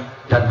kemarin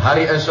dan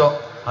hari esok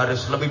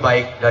harus lebih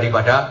baik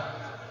daripada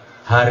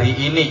hari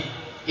ini.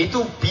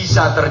 Itu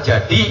bisa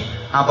terjadi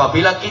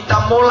apabila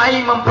kita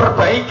mulai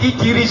memperbaiki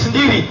diri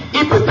sendiri.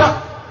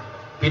 Ibda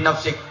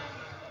binafsik,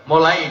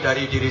 mulai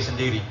dari diri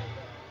sendiri.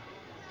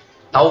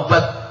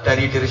 Taubat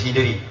dari diri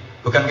sendiri.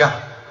 Bukankah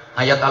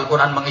ayat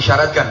Al-Quran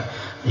mengisyaratkan,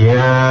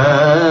 ya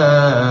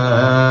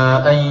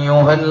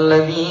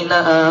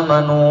ayyuhalladzina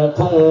amanu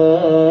qu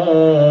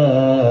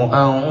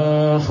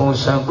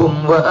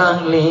anfusakum wa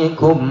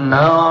ahlikum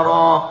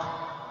nara.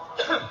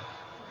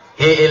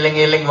 He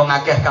eling-eling wong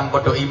akeh kang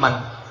padha iman,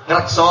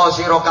 ngreksa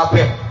sira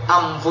kabeh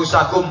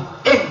anfusakum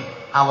ing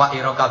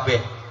awake kabeh,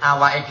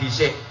 awake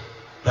dhisik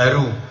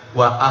baru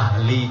wa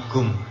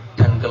ahlikum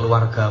dan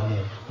keluargamu,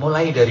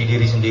 mulai dari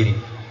diri sendiri.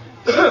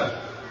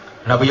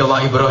 Nabi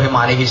Allah Ibrahim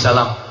alaihi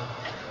salam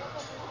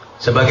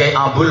sebagai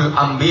abul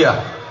anbiya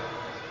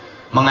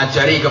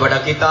mengajari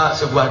kepada kita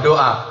sebuah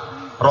doa,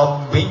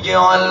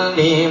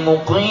 Rabbi'jalni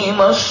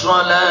muqimas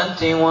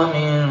sholati wa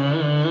min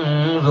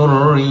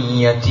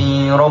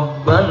dzurriyyati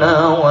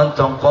rabbana wa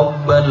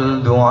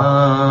taqabbal du'a.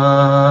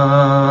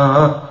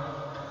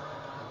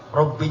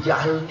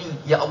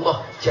 Rabbi'jalni, ya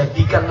Allah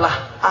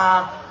jadikanlah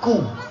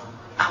aku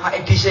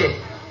awake dhisik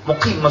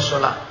muqimas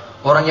sholat,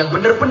 orang yang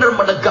benar-benar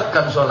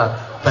menegakkan sholat,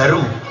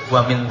 baru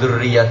wa min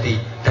dzurriyyati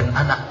dan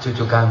anak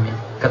cucu kami,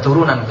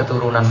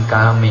 keturunan-keturunan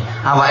kami,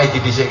 awake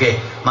didhisikke.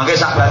 Mangke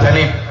sak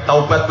badane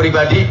taubat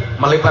pribadi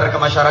melebar ke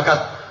masyarakat,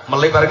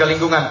 melebar ke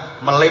lingkungan,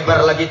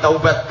 melebar lagi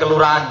taubat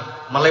kelurahan,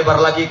 melebar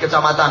lagi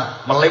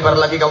kecamatan, melebar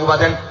lagi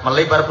kabupaten,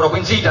 melebar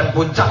provinsi, dan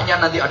puncaknya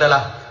nanti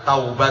adalah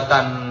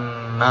taubatan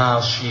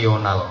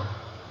nasional.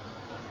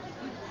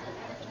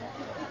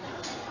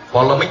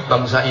 Polemik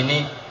bangsa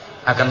ini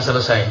akan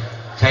selesai.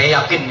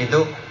 Saya yakin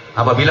itu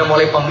apabila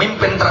mulai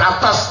pemimpin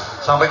teratas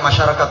sampai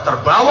masyarakat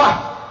terbawah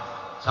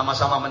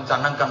sama-sama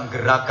mencanangkan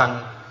gerakan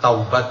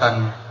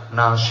taubatan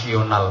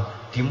nasional,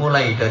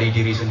 dimulai dari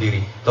diri sendiri.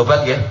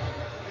 Tobat nggih?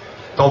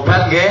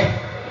 Tobat nggih?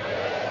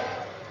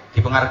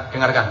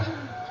 Dengarkan.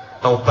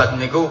 Tobat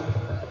niku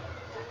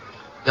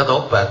ya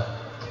tobat.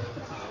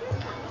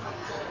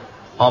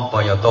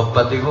 Apa ya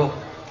tobat iku?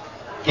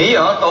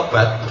 Iya,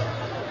 tobat.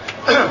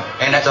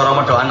 Enek cara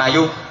medokan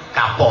ayu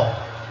kapok.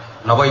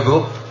 Napa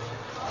Ibu?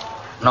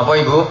 Napa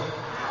Ibu?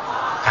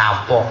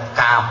 Kapok,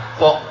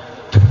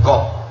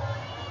 dekok.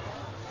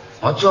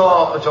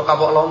 Aja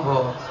kapok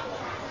lombo.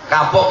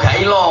 Kapok gak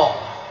ilo.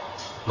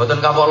 Mboten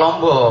kapok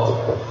lombo.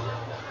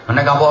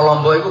 Nek kapok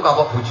lombo iku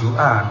kapok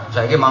bujukan.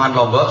 Saiki mangan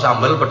lombok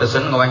sambel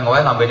pedesen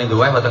ngoweh-ngoweh lambene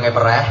duweh wetenge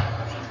pereh.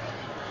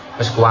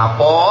 Wis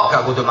kuapok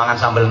gak kudu mangan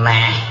sambel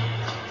neh.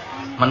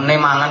 Meneh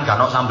mangan gak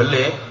ono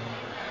sambele.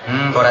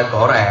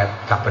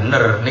 Koret-koret, gak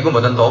bener. Niku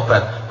mboten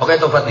tobat.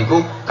 Pokoke tobat niku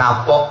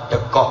kapok,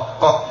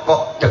 dekok, kok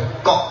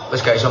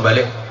wis gak iso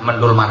balik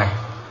mentul maneh.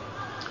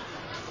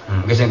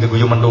 Iki sing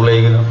diguyu mentule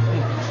iki lho.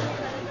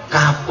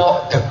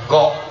 Kapok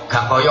dekok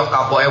gak kaya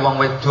kapoke wong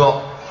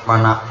wedok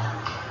mana.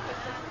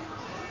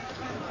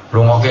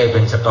 Rungokke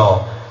ben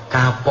cetha.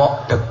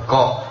 Kapok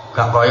dekok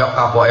gak kaya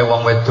kapoke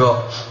wong wedok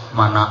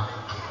mana.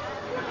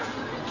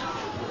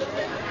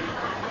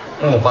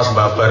 Pas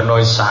babarno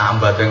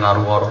sambate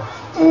ngaruwara.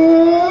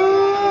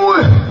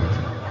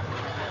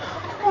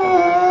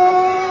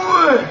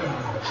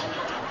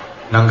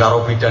 Nang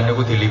karo bidan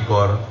niku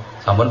dilibur.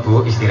 Sampun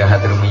Bu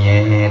istirahat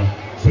rumiyin.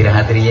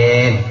 Istirahat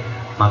riyin.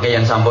 Mangke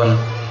yang sampun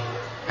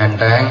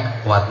enteng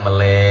kuat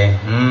meleh.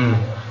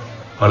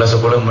 Oleh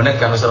 10 menit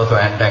kan wis rada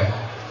enteng.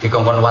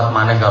 Dikongkon kuat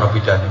maneh karo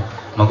bidan.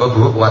 Monggo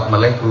Bu kuat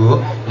meleh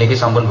Bu. Niki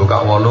sampun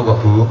buka 8 kok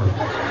Bu.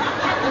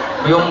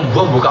 Yo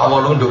mbok buka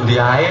 8 nduk ndi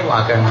ae kok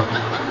akeh.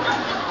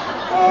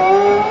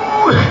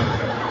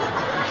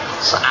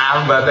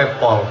 Sambate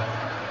pol.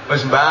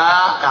 Wis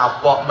Mbak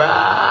kapok.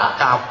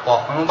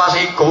 Pas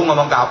iku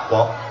ngomong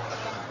kapok.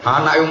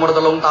 Anak umur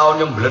 3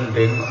 tahun yo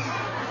blending.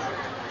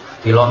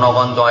 Dilono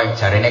kancae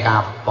jarene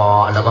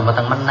kapok, lha kok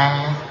meteng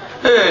meneh.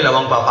 Lah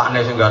wong bapakne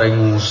sing gare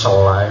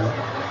ngusel ae.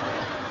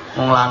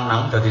 Wong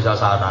lanang dadi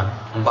sasaran,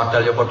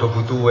 padahal ya padha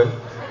butuhe.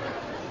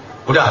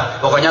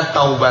 Udah, pokoknya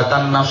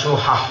taubatan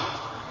nasuhah.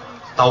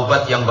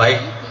 Taubat yang baik,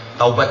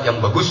 taubat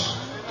yang bagus,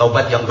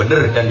 taubat yang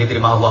benar dan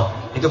diterima Allah.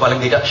 Itu paling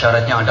tidak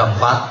syaratnya ada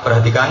 4.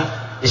 Perhatikan,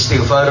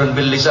 istighfarun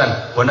bil lisan,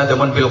 wa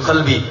nadamun bil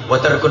qalbi,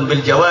 wa tarkun bil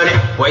jawarih,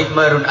 wa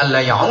itmarun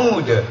alla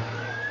ya'ud.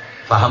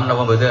 Paham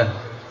napa mboten?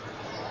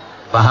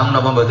 Paham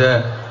napa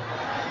mboten?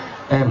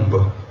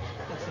 Mbah.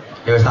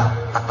 Ya wis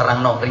tak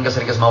terangno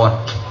ringkes-ringkes mawon.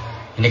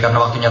 Ini karena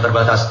waktunya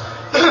terbatas.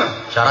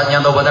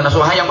 Syaratnya taubatan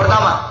nasuha yang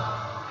pertama,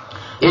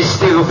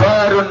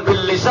 istighfarun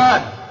bil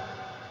lisan.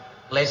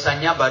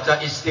 Lisannya baca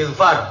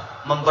istighfar,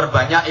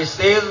 memperbanyak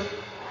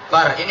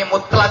istighfar. Ini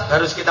mutlak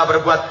harus kita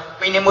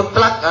berbuat. Ini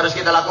mutlak harus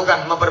kita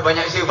lakukan,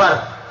 memperbanyak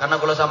istighfar. Karena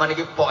kalau sama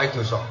niki pokoke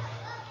dosa.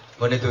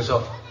 Ngene dosa.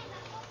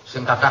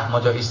 Sing kathah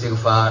maca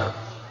istighfar.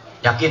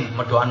 Yakin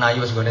medhoan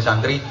ayu wis nggone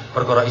santri,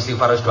 perkara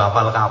istighfar wis do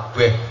hafal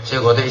kabeh.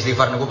 Sing ngote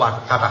istighfar niku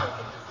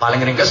kathah. Paling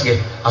ringkes nggih,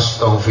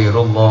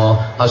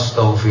 astagfirullah,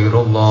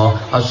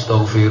 astagfirullah,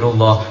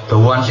 astagfirullah.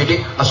 Dawan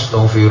sithik,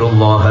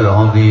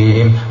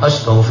 astaghfirullahalazim,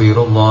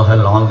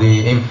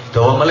 astaghfirullahalazim.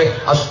 Dawa malih,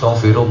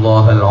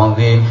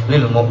 astaghfirullahalazim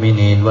lil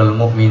mu'minin wal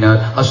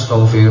mu'minat,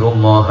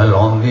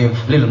 astaghfirullahalazim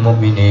lil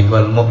mu'minin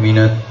wal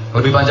mu'minat.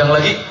 Lebih panjang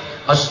lagi,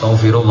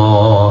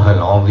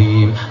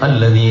 astaghfirullahalazim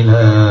alladzi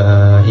la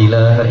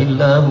ilaha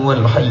illa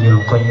huwal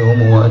hayyul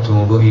qayyum wa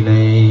atubu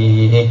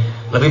ilaih.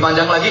 Lebih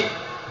panjang lagi,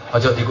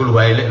 aja dikulu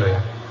wae lek lho ya.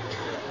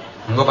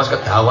 Engko pas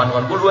kedawan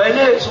kon kulu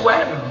wae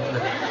suwen.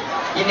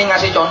 Ini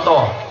ngasih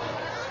contoh.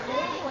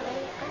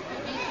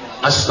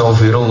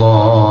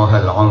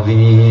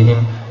 Astaghfirullahalazim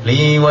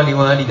li wa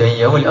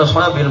liwalidayya wa li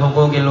ashabil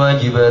huquqil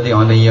wajibati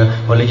alayya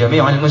wa li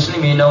jami'il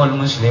muslimina wal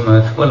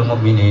muslimat wal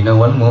mu'minina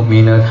wal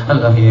mu'minat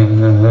al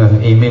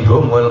ahya'i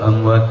minhum wal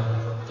amwat.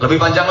 Lebih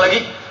panjang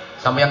lagi,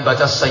 sampeyan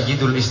baca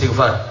sayyidul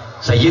istighfar.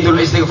 Sayyidul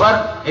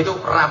istighfar itu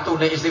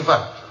ratune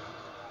istighfar.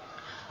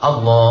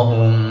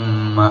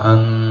 Allahumma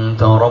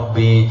anta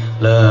rabbi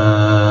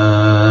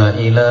la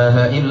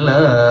ilaha illa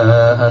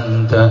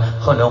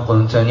anta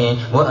khalaqtani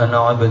wa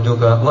ana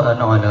 'abduka wa ana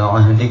 'ala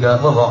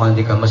 'ahdika wa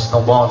wa'dika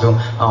mastata'tu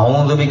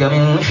a'udzu bika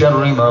min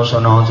syarri ma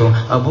sana'tu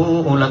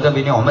abu'u laka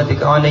bi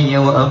ni'matika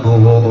 'alayya wa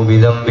abu'u bi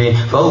dhanbi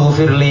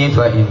faghfir li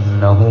fa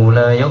innahu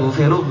la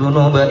yaghfiru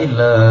dhunuba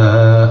illa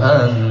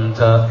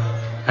anta.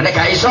 Nek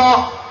gak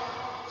iso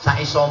sak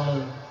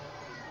isomu.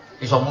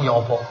 Isomu ya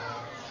apa?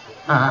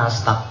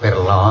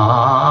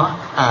 Astagfirullah,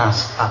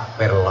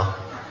 astagfirullah.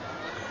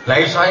 Lah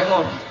iso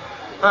ngono.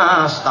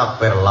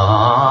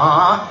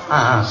 Astagfirullah,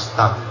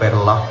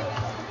 astagfirullah.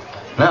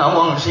 Lah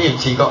wong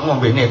siji kok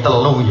ngombene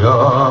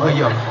 3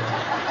 ya.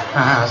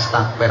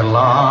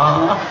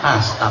 Astagfirullah,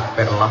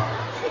 astagfirullah.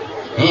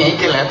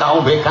 Iki lek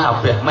tak ombe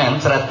kabeh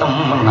mencret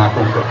temen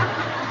aku kok.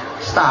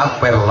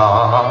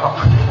 Astagfirullah.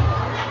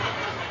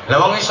 Lah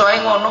wong iso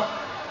ngono.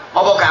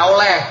 Apa gak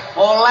oleh?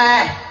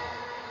 Oleh.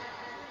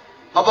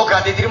 Apa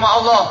gak diterima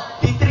Allah?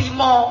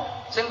 Diterima.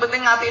 Sing penting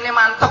atine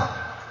mantep.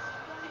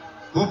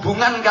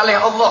 Hubungan kali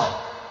Allah,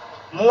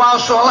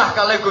 muasalah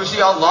kali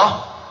Gusti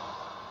Allah.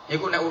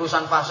 Iku nek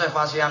urusan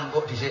fase-fasean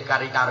kok dhisik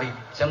kari-kari.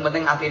 Sing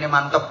penting atine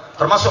mantep.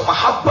 Termasuk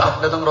mahabbah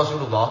datang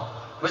Rasulullah.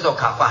 Wis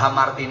gak paham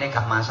artine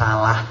gak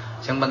masalah.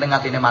 Sing penting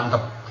atine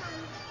mantep.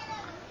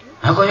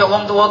 Ha kaya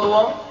wong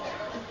tua-tua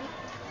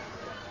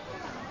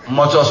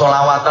maca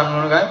selawatan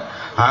ngono kae.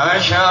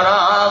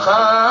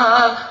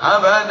 Asyarakat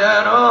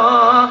abadaru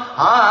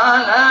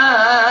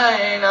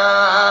alaina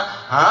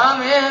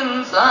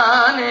amin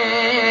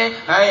sani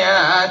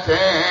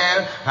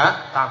ayatin.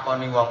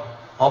 Takoni wong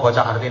apa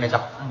cak artine cak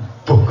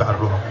mbuh gak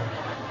ero.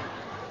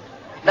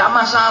 Ndak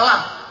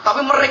masalah,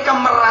 tapi mereka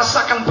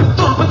merasakan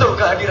betul-betul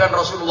kehadiran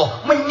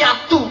Rasulullah,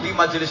 menyatu di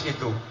majelis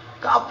itu.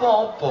 Gak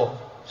apa-apa.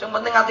 Yang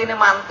penting atine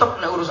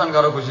mantep nek urusan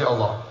karo Gusti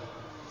Allah.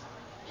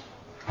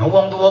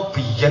 Wong tua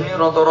biyen iki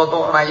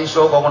rata-rata ora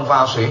iso kongkon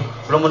fasih,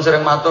 belum sering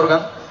matur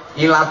kan.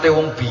 Ilate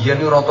wong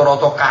biyen iki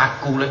rata-rata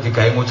kaku nek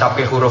digawe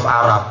ngucapke huruf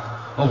Arab.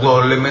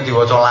 Goleme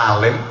diwaca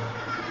lalim.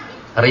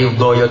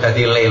 Ridho ya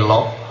dadi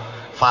lelo.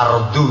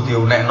 Fardu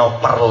diunekno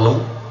perlu.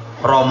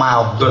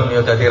 Ramadan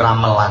ya dadi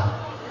ramelan.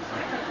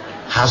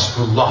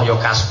 Hasbullah ya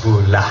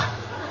kasbullah.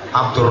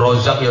 Abdur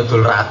Razak ya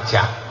dul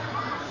raja.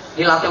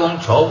 Ilate wong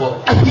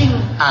Jawa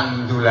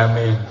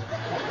andulamin.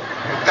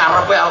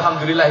 Karepe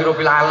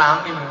alhamdulillahirabbil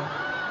alamin.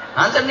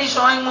 Ancen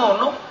iso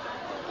ngono.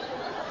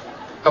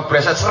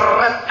 Kebreset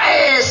seret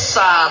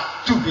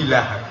satu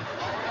bilah.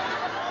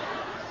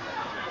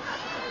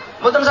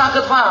 Mboten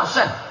saged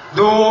fasih.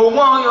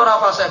 Donga ya ora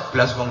fasih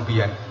blas wong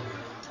biyen.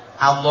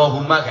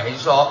 Allahumma gak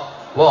iso.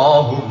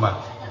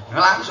 Wahumma.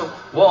 Langsung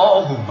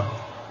wahumma.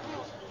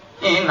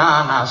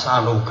 Inna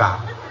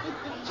nasaluka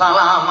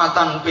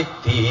salamatan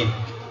fiddin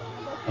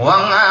wa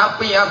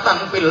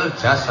ngafiyatan fil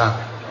jasad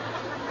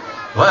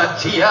wa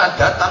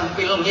ziyadatan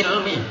fil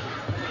ilmi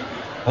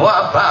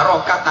wa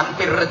barakatan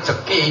fil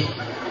rezeki.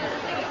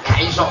 Gak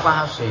iso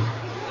fase.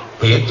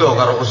 Beda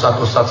karo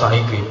ustaz-ustaz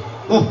saiki.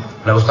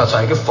 Lah ustaz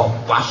saiki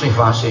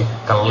fase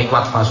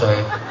keliwat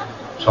fase.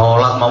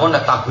 Salat mawon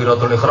nek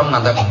takbiratul ihram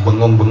ngantek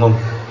bengung-bengung.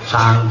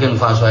 Saking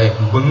fase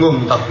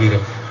bengung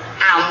takbire.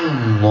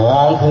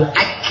 Allahu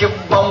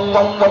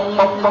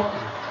akbar.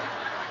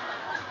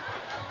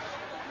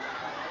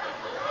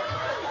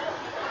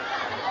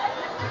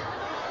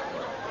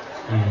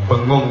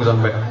 Bengung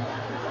sampai.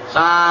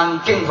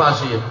 Saking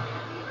fase.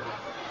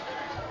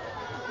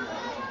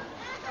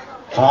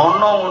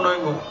 Ana ngono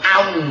iku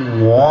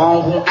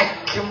Allahu akbar.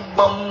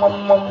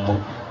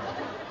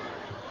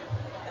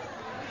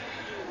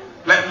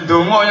 Nek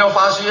ndonga ya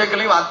fasihe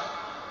kliwat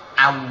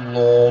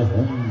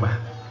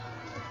Allahumma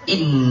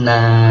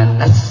inna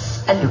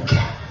nas'aluka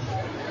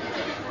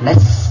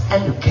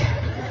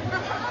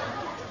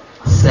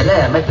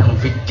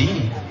salamatan fid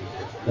din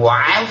wa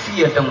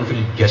 'afiyatan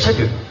fil jasad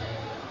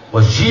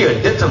wa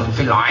ziyadatan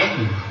fil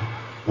 'ilm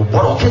wa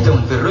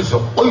barakatan fil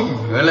rizq.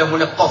 Lha mun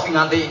qaf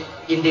nganti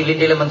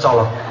intil-intile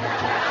mencolot.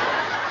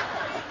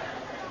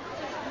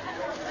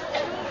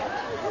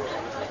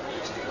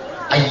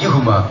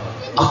 Ayyuhuma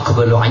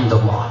aqbalu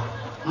 'indallah.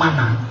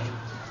 Mana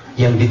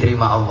yang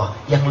diterima Allah?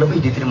 Yang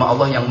lebih diterima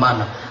Allah yang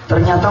mana?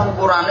 Ternyata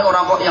ukurannya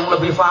orang kok yang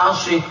lebih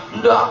fasih.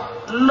 Ndak,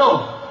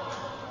 no.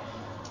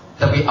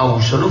 Tapi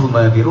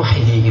awsaluhuma bi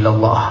ruhihi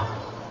ilallah.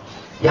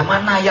 Yang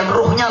mana yang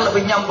ruhnya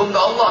lebih nyambung ke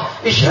Allah?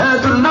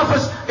 Isyhadun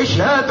nafas,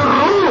 isyhadur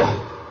ruh.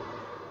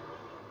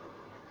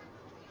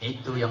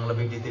 Itu yang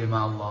lebih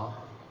diterima Allah.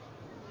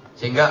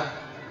 Sehingga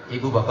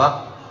ibu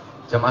bapak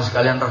jamaah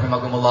sekalian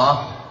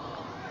rahimakumullah,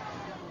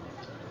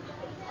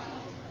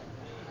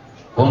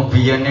 wong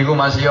biyen niku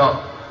masih yo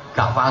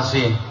gak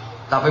fasih,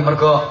 tapi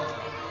mergo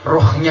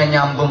rohnya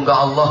nyambung ke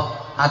Allah,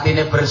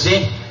 hatine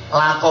bersih,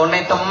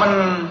 lakone temen,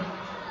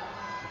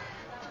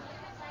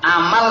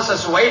 amal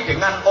sesuai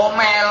dengan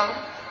omel.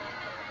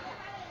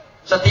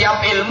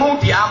 Setiap ilmu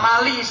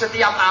diamali,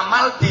 setiap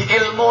amal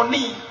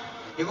diilmoni.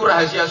 Itu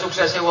rahasia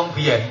suksesnya wong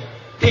biyen.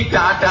 Tidak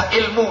ada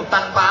ilmu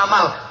tanpa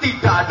amal,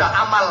 tidak ada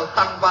amal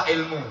tanpa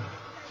ilmu.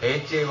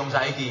 Sece wong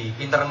saiki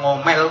pinter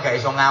ngomel gak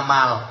iso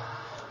ngamal.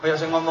 Kaya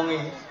sing ngomongi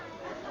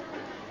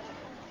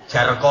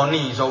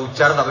jarkoni iso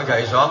ujar tapi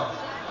gak iso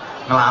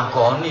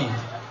nglakoni.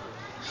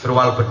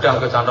 Serwal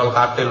bedah kecantol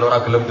katil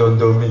ora gelem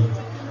dondomi.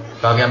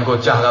 Kakean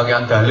kocah,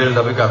 kakean dalil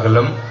tapi gak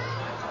gelem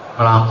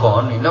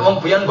nglakoni. Nek wong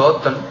biyen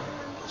mboten.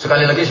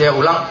 Sekali lagi saya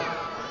ulang,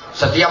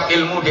 setiap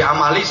ilmu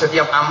diamali,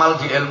 setiap amal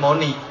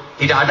diilmoni.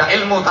 Tidak ada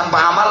ilmu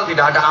tanpa amal,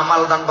 tidak ada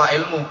amal tanpa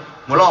ilmu.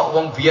 Mula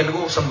wong biyen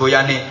ku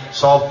semboyane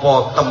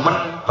sapa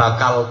temen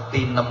bakal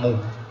tinemu.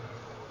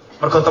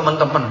 Mergo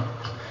temen-temen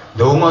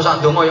ndonga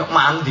sak ndonga yo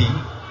mandi.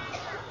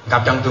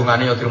 Kadang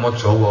dongane yo trimo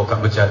Jawa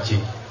gak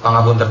bejaji.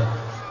 Pangapunten.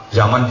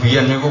 Zaman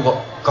biyen niku kok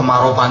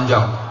kemarau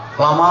panjang.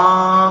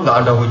 Lama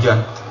gak ada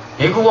hujan.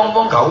 Iku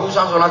wong-wong gak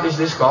usah salat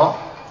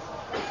istisqa.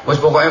 Wis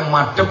pokoke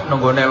madhep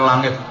nang gone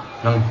langit,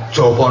 nang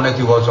jopone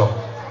diwaca.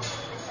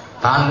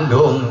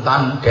 Tandung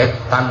tandet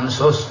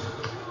tansus,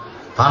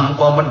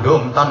 tanpa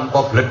mendung,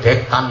 tanpa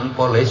bledek,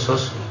 tanpa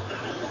lesus.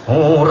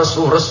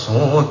 Ures-ures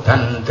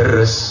udan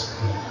deres.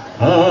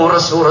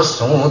 Ures-ures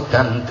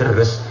udan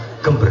deres.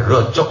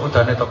 Gembrojok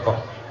udane teko.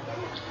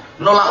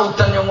 Nolak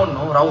udan yang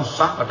ngono, ora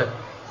usah kadek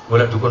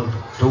golek dukun,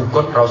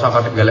 ora usah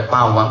kadek golek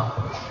pawang.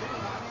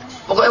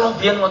 Pokoke wong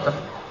biyen ngoten.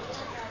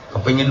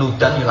 Kepingin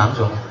udan ya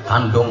langsung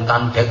tandung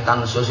tandet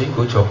tansus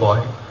iku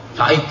jopoe.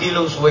 Saiki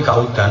lho suwe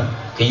gak udan,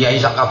 kiai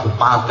sak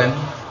kabupaten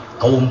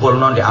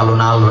kumpulno di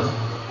alun-alun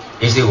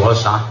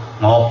istighosah,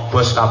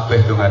 ngobos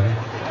kabeh dongane.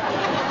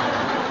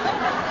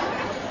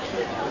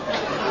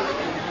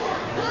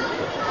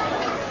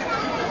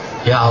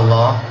 Ya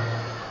Allah,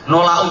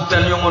 nolak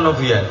udan yo ngono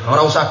biyen.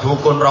 Ora usah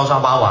dukun, ora usah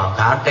pawang,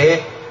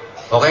 gathik.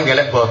 Pokoke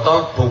ngelek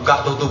botol,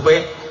 buka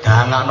tutupe,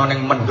 dangakno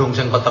ning mendung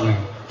sing petenge.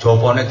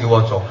 Jopone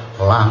diwaca,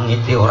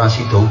 langite ora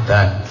sida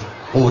udan.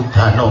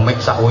 Udan mek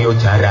sak uyo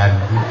jaran.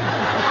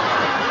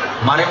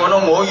 Mari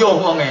ngono nguyuh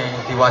wonge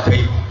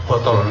diwadahi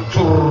botol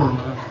cur.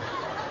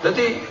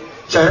 Dadi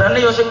jarane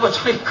ya sing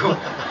waca iku.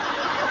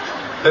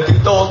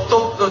 Dadi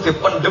tutup terus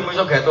dipendem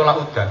iso gawe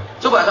tolak udan.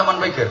 Coba sampean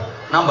pikir,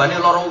 nambani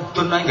lara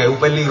udun ae gawe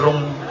upel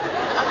lirung.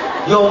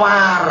 Ya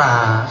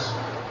waras.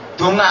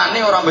 Dongane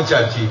ora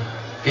bejaji.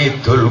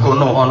 Kidul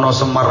kono ana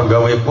Semar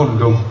gawe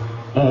pundung.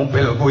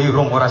 Upel kuwi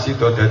irung ora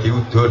sida dadi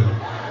udun.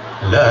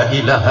 La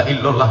ilaha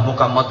illallah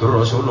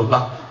Muhammadur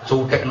Rasulullah.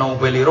 Cutekno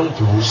upel irung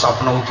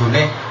diusapno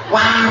udune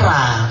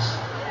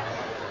waras.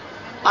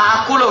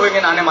 Aku lho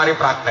winginane mari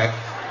praktek.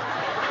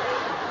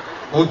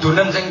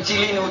 Udunan sing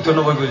cilik ini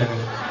udun apa iku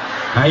jenenge?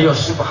 Ayo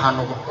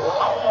subhanallah.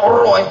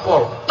 Loro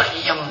epol,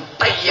 tayang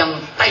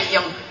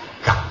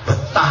gak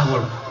betah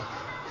kul.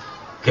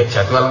 Gek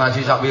jadwal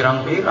ngaji sak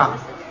pirang-pirang.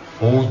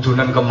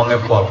 Udunan kemenge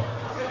pol.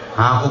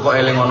 Aku kok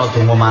eling ana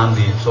donga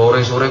mandi.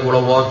 Sore-sore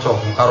kula waca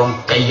karo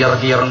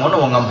kiyer-kiyer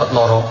ngono wong ngempet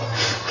loro.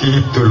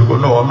 Kidul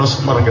kono ana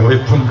Semar gawe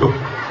pundhuk.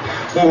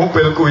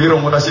 Mobil kuwi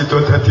rong ora sida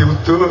dadi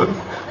udun.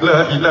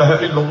 La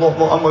ilaha illallah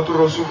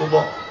Muhammadur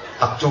Rasulullah.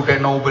 Tak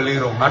cukekno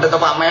belirung. Ada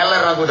tepak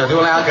meler aku dadi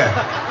oleh akeh.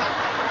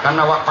 Kan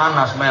awak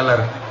panas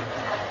meler.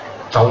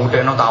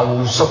 Cawudeno tak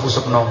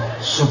usep-usepno.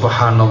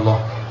 Subhanallah.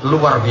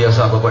 Luar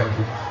biasa Bapak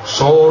Ibu.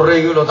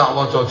 Sore iki lho tak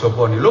waca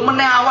jabane. Lho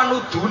meneh awan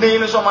udune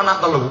ini iso manak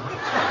telu.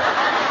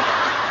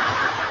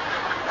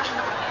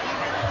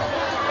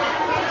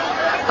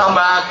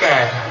 Tambah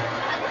akeh.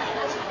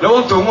 Lha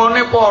wong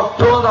dongane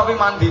padha tapi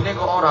mandine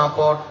kok ora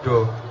padha.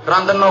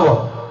 Ranten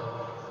napa?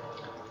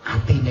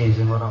 Atine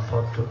sing ora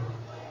padha.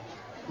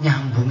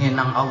 Nyambunge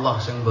nang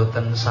Allah sing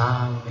mboten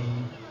sami.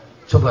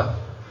 Coba,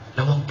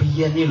 lha wong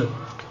biyen iki lho.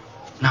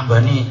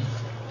 Nambani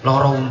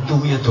lara untu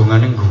ya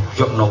dongane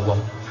ngguyokno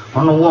wong.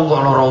 Ana wong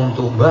kok lara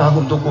untu, "Mbah,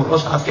 untu kula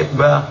sakit,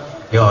 Mbah."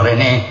 Ya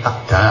rene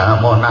tak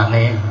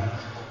damonane.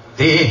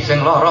 Di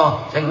sing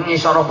lara, sing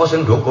ngisor apa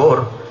sing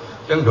ndukur?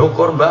 Sing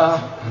ndukur, Mbah.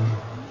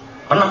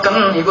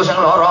 Peneken iku sing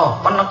lara,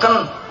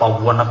 peneken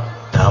pawenek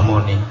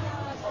damoni.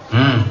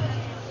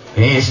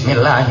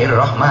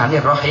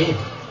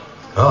 Bismillahirrahmanirrahim.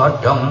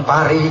 Godhong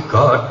pari,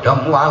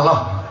 godhong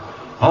waloh.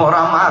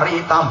 Ora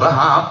mari tambah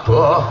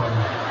aboh.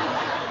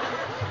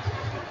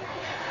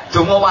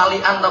 Donga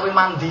walian tapi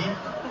mandi.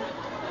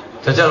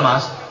 Jajal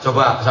Mas,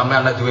 coba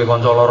sampean nek duwe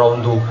kanca lara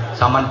untu,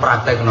 sampean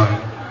praktekno.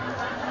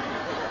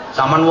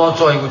 Sampean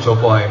waca iku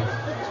jopoe.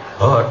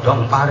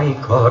 Godhong pari,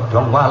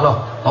 godhong waloh,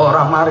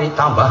 ora mari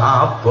tambah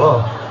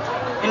aboh.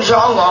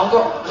 Insyaallah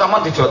engko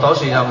sampean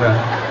dijotosi sampean.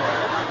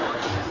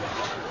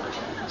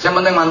 Yang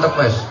penting mantap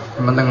Mas,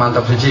 yang penting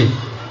mantap siji.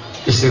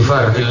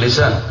 Istighfar bil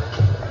lisan.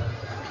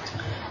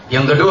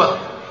 Yang kedua,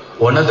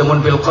 wa nadamun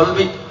bil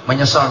qalbi,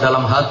 menyesal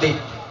dalam hati.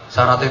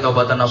 Syaratnya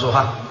taubatan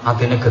nasuhah,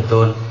 hatine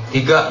getun.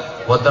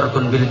 3, wa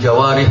tarkun bil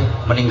jawarih,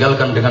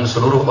 meninggalkan dengan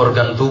seluruh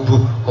organ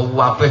tubuh.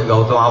 Kabeh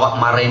gak usah awak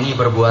mareni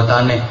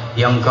perbuatane.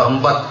 Yang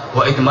keempat,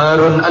 wa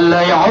idmarun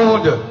alla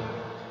ya'ud,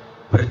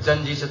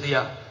 berjanji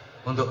setia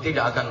untuk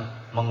tidak akan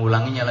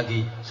mengulanginya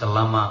lagi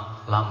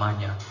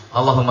selama-lamanya.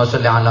 Allahumma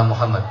sholli ala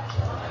Muhammad.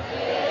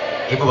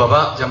 Ibu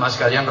bapak jamaah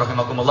sekalian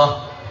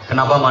rahimakumullah,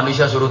 kenapa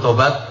manusia suruh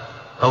tobat?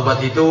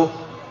 Taubat itu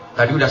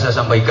tadi udah saya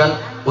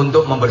sampaikan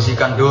untuk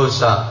membersihkan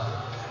dosa.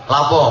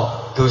 Lapo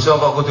dosa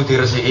kok kudu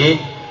diresiki?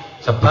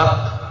 Sebab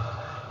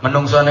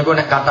menungso niku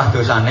nek kathah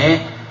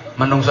dosane,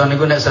 menungso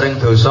niku nek sering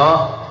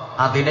dosa,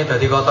 atine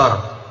dadi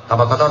kotor.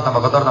 Tambah kotor, tambah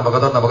kotor, tambah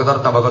kotor, tambah kotor,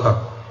 tambah kotor.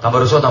 Tambah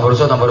rusuh, tambah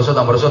rusuh, tambah rusuh,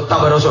 tambah rusuh,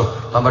 tambah rusuh.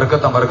 Tambah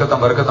reget, tambah reget,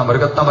 tambah reget, tambah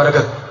reget, tambah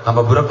reget.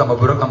 Tambah buruk, tambah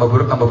buruk, tambah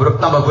buruk, tambah buruk,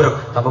 tambah buruk.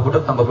 Tambah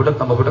budak, tambah budak,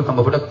 tambah budak,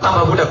 tambah budak,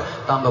 tambah budak.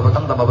 Tambah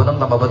peteng, tambah peteng,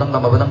 tambah peteng,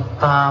 tambah peteng,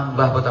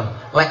 tambah peteng.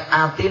 Lek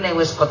atine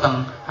wis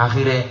peteng,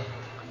 akhire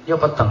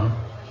ya peteng.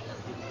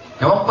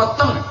 Ya wong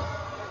peteng.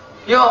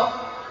 Ya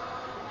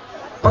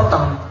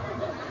peteng.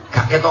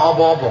 Gak ketok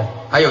apa-apa.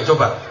 Ayo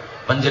coba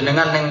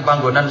panjenengan ning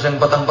panggonan sing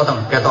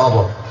peteng-peteng ketok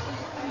apa?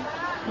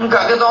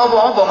 Enggak ketok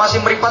apa-apa, masih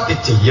mripat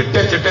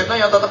dijedet-jedetno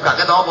ya tetep gak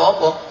ketok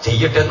apa-apa.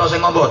 Dijedetno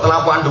sing ngombo,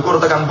 telapukan ndukur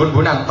tekan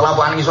bun-bunan,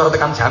 telapukan ngisor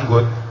tekan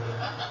janggut.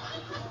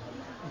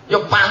 Ya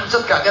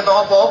pancet gak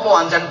ketok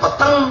apa-apa, ancen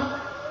peteng.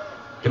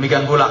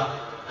 Demikian pula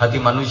hati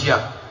manusia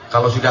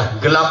kalau sudah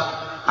gelap,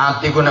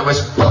 hatiku nek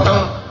wis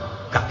peteng,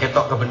 gak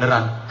ketok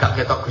kebenaran, gak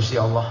ketok Gusti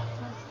Allah.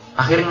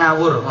 Akhirnya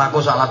ngawur,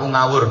 laku sak laku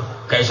ngawur,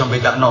 gak iso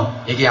bedakno,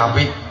 iki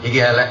apik, iki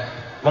elek.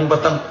 Wong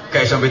peteng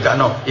gak iso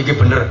bedakno, iki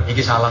bener,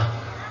 iki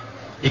salah.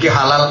 Iki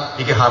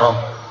halal, iki haram.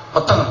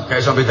 Peteng gak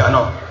iso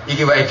bedakno,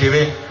 iki wae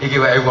dhewe, iki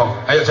wae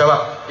wong. Ayo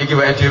jawab, iki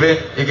wae dhewe,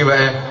 iki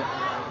wae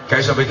gak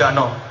iso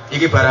bedakno.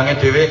 Iki barange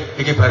dhewe,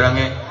 iki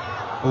barange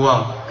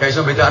wong. Gak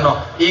iso bedakno,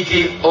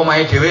 iki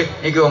omahe dhewe,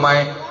 iki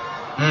omahe.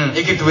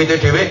 Iki duwite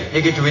dhewe,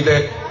 iki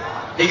duwite.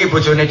 Iki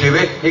bojone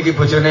dhewe, iki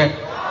bojone.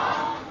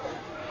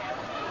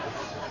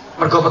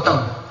 Mergo peteng.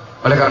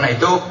 Oleh karena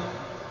itu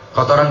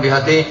kotoran di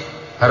hati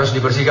harus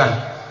dibersihkan.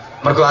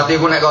 Mergo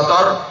hatiku nek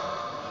kotor,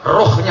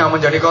 rohnya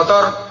menjadi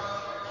kotor.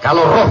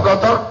 Kalau roh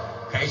kotor,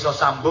 gak iso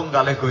sambung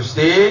kalih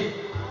Gusti,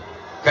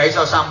 gak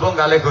iso sambung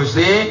kalih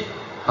Gusti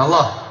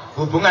Allah.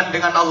 Hubungan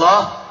dengan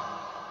Allah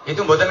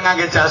itu mboten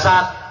ngangge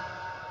jasad,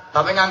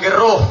 tapi ngangge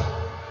roh.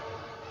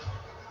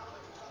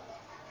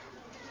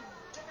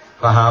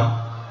 Paham?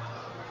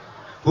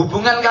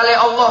 Hubungan kalih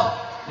Allah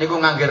niku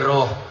ngangge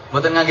roh.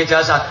 Mboten ngangge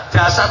jasad.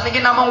 Jasad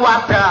niki namung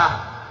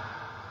wadah.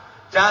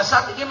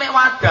 Jasad iki mek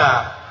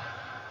wadah.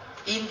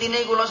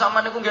 Intine kula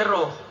sampean niku nggih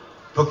roh.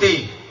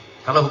 Bukti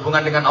kalau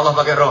hubungan dengan Allah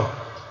pakai roh.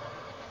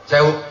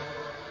 Sewu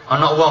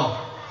ana wong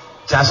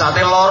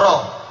jasate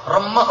lara,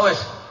 remek wis,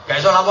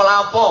 gak iso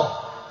lapo-lapo.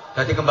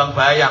 Dadi kembang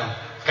bayang,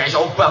 gak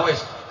iso obah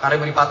wis. Kare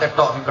mripate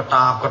tok sing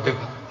ketak-ketik.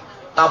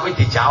 Tapi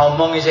dijak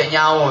omong isih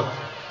nyaut.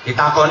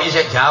 Ditakoni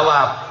isih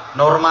jawab,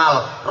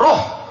 normal.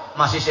 Roh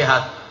masih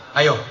sehat.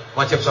 Ayo,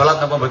 wajib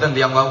sholat napa mboten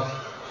tiyang wau?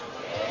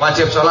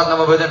 Wajib sholat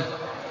napa mboten?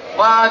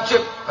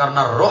 Wajib,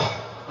 karena roh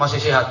masih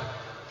sehat.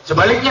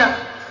 Sebaliknya,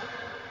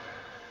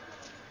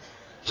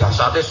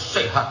 jasadnya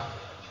sehat,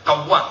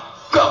 kuat,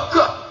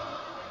 gagah,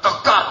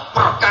 kekal,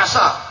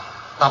 perkasa,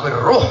 tapi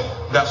roh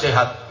nggak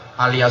sehat,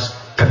 alias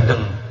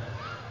gendeng.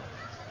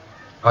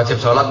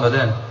 Wajib sholat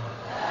mboten?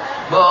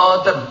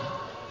 Mboten.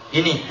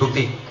 Ini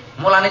bukti.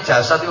 Mulane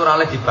jasad itu ora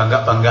oleh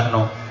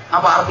dibangga-banggakno.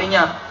 Apa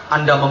artinya?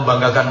 Anda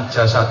membanggakan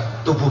jasad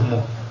tubuhmu.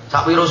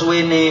 Sak pira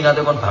suwene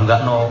kate kon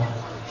banggakno.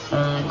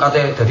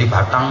 Kate dadi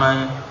batang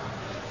ae.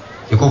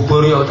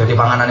 Dikubur yo dadi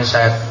panganane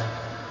set.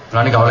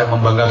 Mulane gak oleh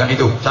membanggakan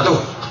itu. Satu.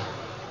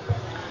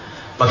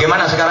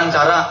 Bagaimana sekarang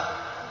cara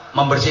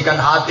membersihkan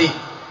hati?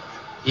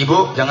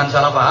 Ibu jangan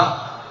salah paham.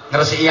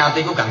 Ngresiki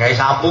hatiku gak gawe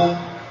sapu,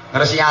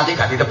 ngresiki hati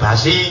gak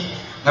ditebasi,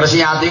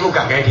 ngresiki hatiku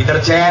gak gawe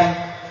deterjen.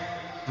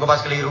 Engko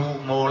pas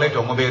keliru mulai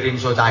dong ngombe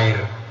rinso cair.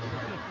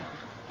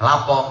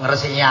 Lapo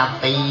ngresiki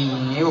ati,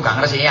 iku gak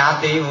ngresiki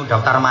ati,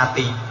 daftar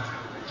mati.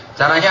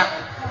 Caranya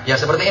ya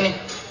seperti ini.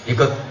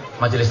 Ikut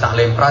majelis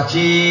taklim,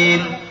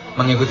 rajin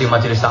mengikuti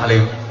majelis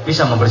taklim,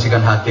 bisa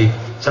membersihkan hati.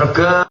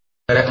 Sregep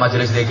dari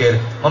majelis zikir,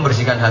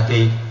 membersihkan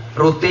hati.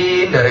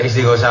 Rutin dari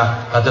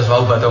istighosah, kados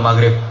wau badhe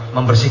maghrib,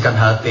 membersihkan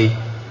hati.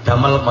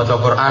 Damel maca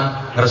Quran,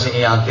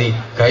 ngresiki hati.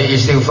 Gawe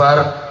istighfar,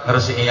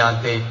 ngresiki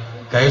hati.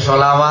 Gawe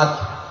sholawat,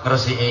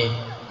 ngresiki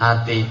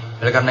hati.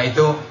 Oleh karena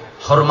itu,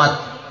 hormat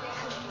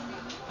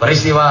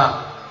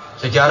peristiwa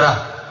sejarah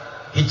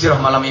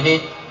hijrah malam ini,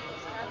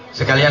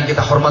 sekalian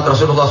kita hormat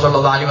Rasulullah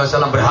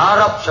SAW,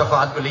 berharap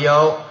syafaat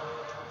beliau.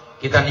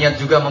 Kita niat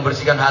juga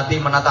membersihkan hati,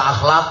 menata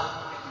akhlak.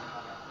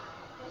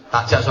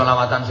 Takjak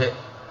sholawatan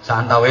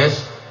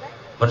saantawis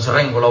pun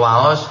sering kula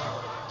waos.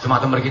 Cuma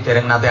mriki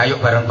dereng nate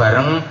ayo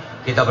bareng-bareng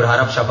kita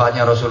berharap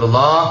syafaatnya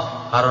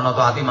Rasulullah. Karo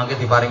nata ati mangke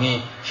diparingi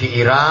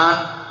syairan.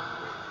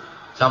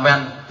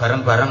 Sampean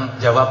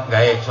bareng-bareng jawab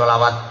gawe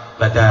sholawat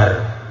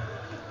badar.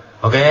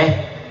 Oke?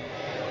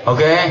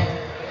 Oke?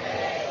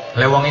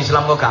 Lewong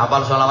Islam kok gak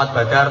hafal sholawat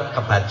badar,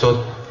 kebacut.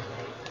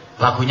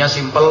 Lagunya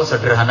simple,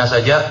 sederhana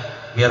saja,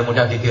 biar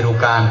mudah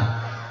ditirukan.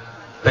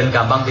 Ben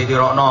gampang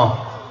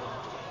ditirokno.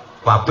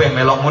 Kabeh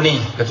melok muni,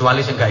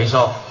 kecuali sing gak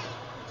iso.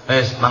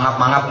 Wis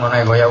mangap-mangap ngono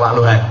kaya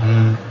wakluhan.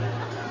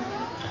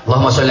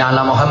 Allahumma sholli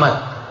ala Muhammad.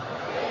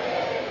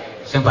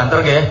 Sing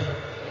banter nggih?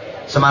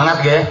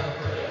 Semangat nggih?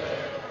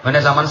 Mene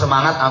sampean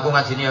semangat, aku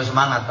ngajine ya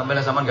semangat. Tapi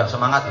nek sampean gak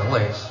semangat ya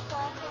wis.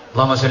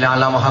 Allahumma sholli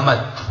ala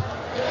Muhammad.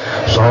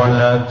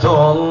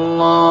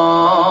 Salatullah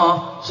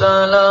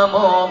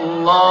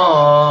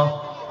salamullah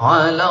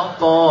ala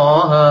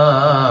Taha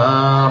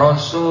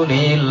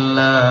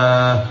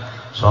Rasulillah.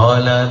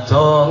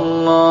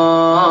 Salatullah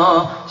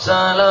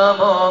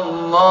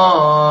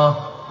salamullah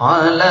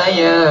ala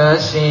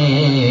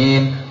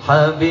Yasin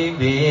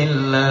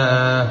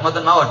Habibillah.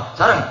 Ngoten mawon,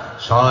 sareng.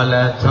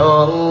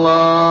 Salatullah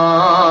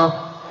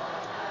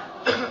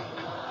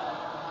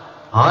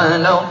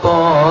ala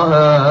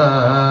Taha.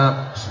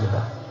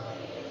 Bismillah.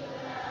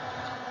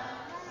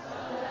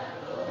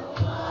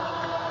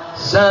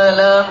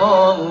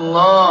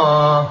 Salamullah.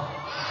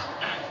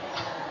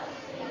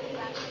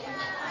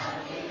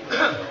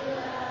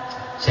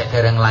 Saya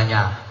dereng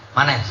lanya.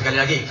 Mana? Sekali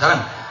lagi,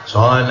 sareng.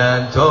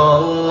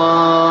 Salatullah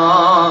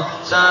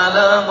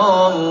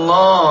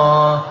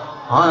salamullah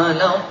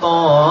ala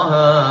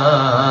Taha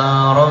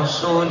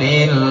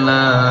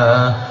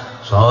Rasulillah.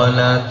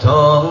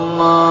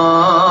 Salatullah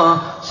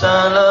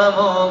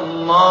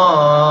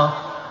salamullah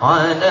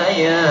ala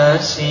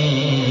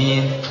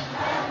Yasin.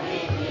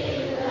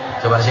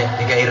 Coba sih,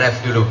 dikai ref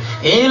dulu.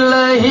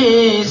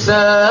 Ilahi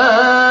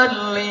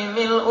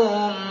salimil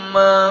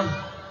ummah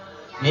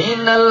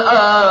minal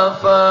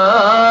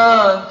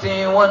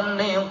afati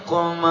wan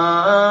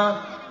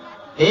niqmah.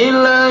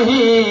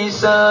 Ilahi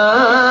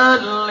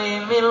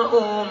salimil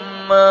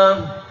ummah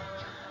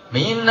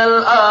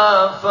minal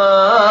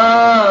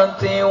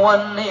afati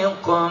wan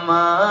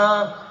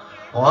niqmah.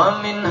 Wa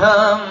min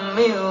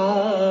hammin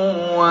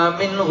wa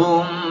min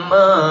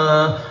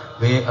ghummah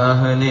bi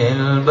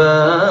ahlil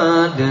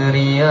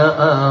badri ya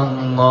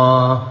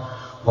Allah.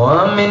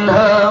 Wa min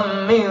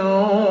hammin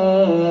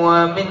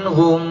wa min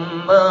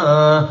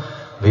ghummah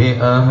bi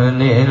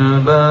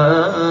ahlil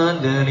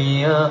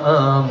badri ya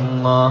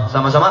Allah.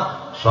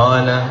 Sama-sama.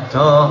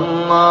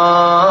 Salatullah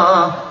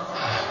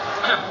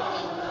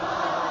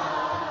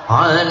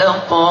ala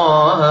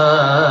Taha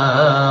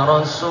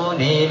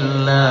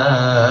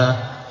Rasulillah.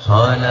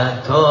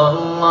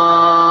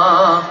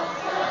 Salatullah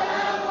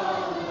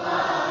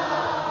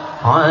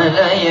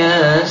ala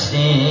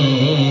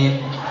Yasin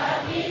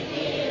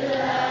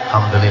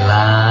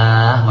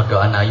Alhamdulillah,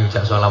 medokan ayu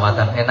jak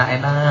sholawatan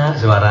enak-enak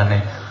suarane.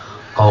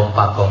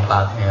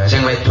 Kompak-kompak.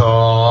 Sing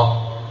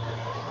wedok.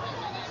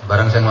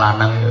 Bareng sing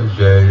lanang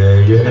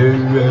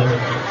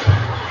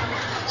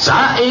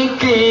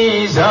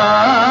saiki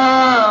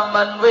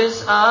zaman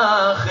wis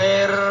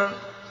akhir,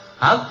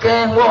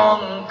 akeh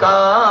wong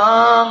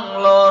kang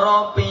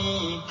lara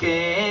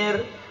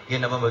pikir. Nggih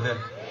napa mboten?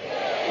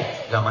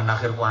 Zaman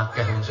akhir ku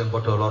akeh wong sing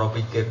padha lara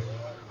pikir.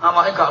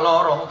 Awake gak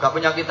lara, gak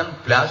penyakitan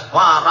blas,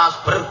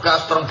 waras,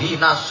 bergas,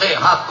 terengginas,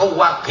 sehat,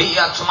 kuat,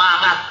 giat,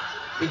 semangat.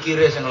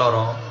 Pikire sing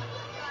lara.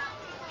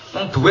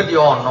 Wong duit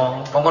ya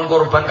ana, kongkon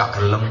korban gak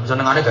gelem,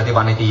 senengane dadi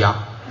panitia.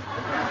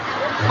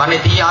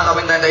 Panitia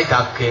tapi entek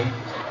daging.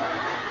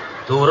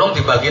 Durung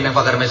dibagi nang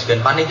fakir miskin,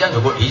 panitia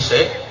njupuk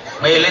dhisik,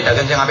 milih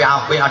daging sing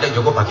apik-apik, atik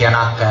njupuk bagian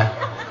akeh.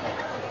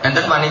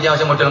 Enten panitia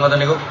sing model ngoten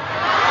niku.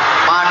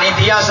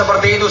 Panitia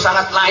seperti itu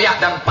sangat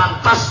layak dan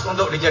pantas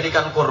untuk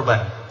dijadikan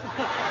korban.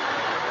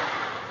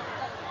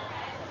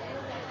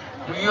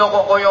 Iya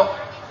kok koyo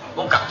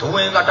wong gak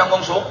duwe kadang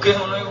wong sugih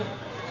ngono iku.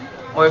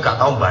 Kowe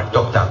gak tau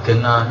mbadhok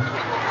dagingan.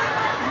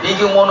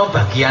 Iki ngono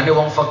bagiane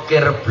wong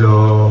fakir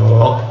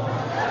blok.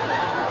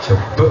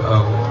 Jebek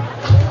aku.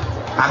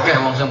 Akeh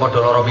wong sing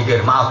padha lara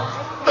pikir, maaf.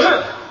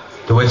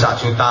 Duit 1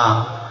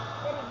 juta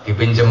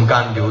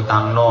dipinjemkan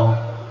diutangno.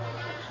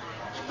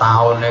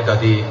 Setahune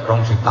dadi 2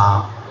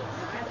 juta.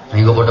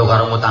 Niku padha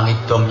karo ngutangi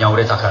dom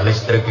nyaure cagak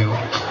listrik iku.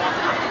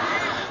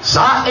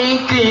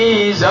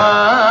 Saiki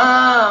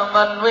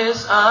zaman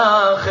wis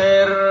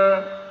akhir,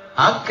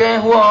 akeh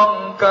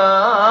wong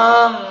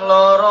kang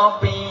lara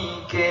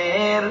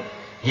pikir,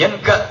 yen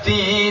gak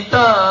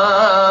ditambani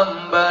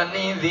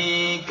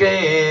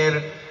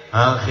zikir,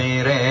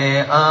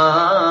 akhire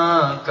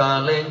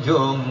akale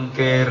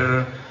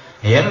jungkir.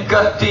 Yen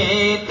gak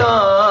ditambani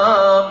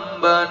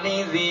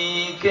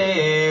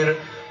zikir,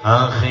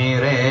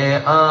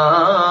 akhire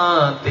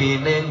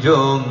atine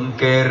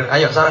jungkir.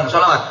 Ayo sareng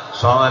sholawat.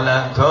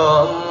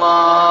 Salatullah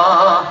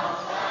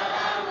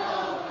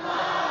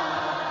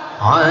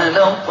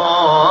ala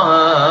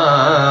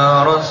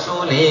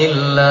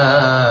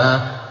Rasulillah.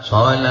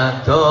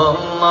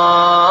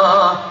 Salatullah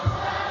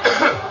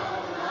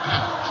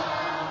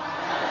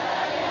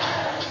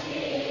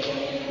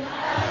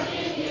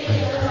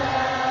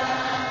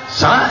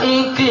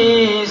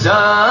saiki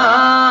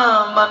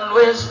zaman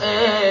wis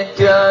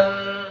edan,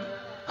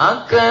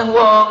 akeh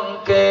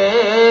wong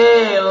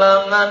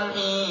kelangan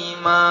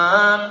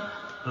iman.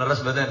 Leres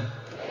mboten?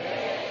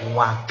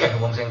 Akeh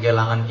wong sing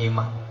kelangan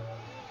iman.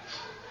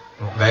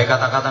 Gawe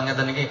kata-kata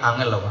ngeten iki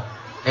angel lho, Pak.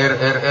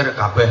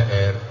 Kabeh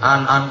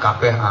an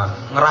kabeh an.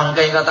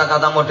 Ngerangkai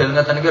kata-kata model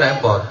ngeten iki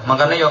repot.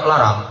 Makane yo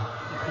larang.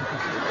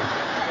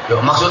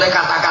 Yo maksudnya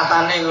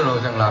kata-katane iku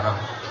lho sing larang.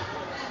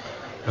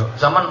 Lho,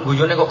 sampean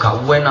guyone kok gak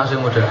enak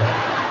sing model.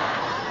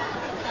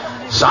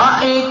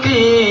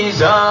 Saiki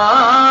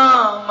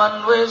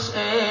zaman wis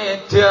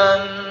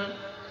edan,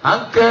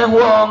 akeh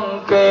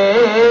wong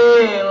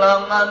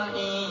kelangan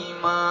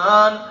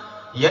iman,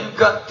 yen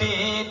gak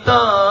ditambani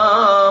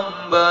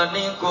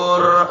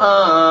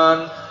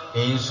Quran,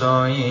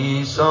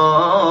 iso-iso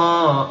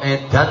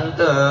edan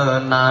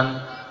tenan.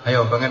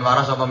 Ayo pengen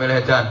waras apa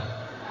milih edan?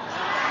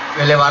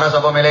 Milih waras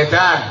apa milih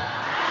edan?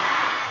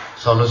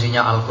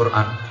 Solusinya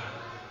Al-Qur'an.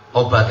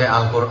 Obatnya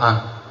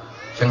Al-Qur'an.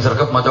 Sing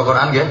sregep maca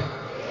Quran nggih?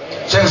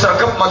 Sing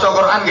sregep maca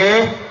Quran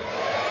nggih?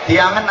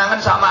 Diangen-angen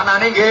sak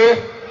maknane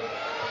nggih?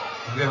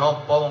 Nggih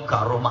apa wong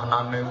gak roh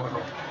maknane ngono.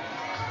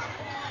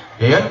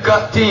 Yen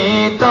gak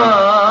ditambani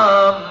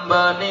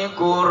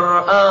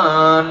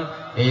Quran,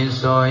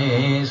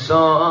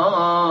 iso-iso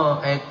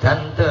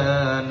edan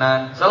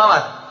tenan.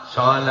 Selawat.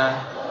 Salat.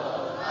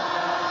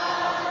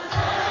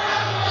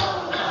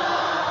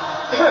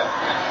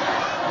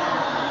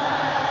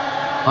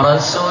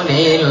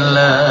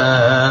 Rasulillah.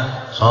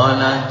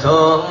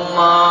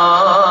 Salatullah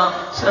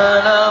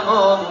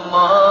salamullah.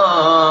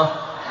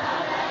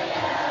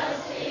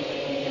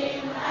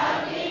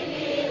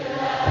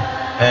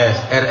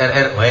 Wes,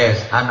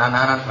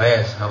 an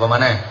wes, apa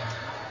maneh?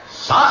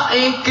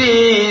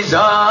 Saiki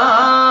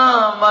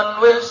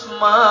zaman wis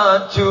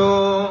maju,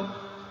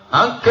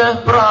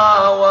 akeh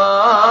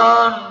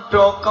prawan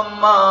do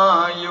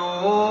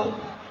kemayu.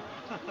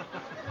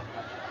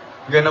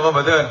 Nggih napa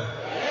mboten?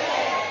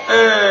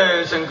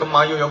 Sing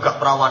kemayu ya gak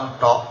prawan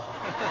tok.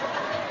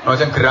 Lha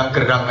sing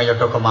gerang-gerang ya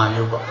do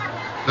kemayu kok.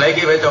 Lah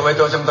iki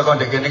wedok-wedok sing teko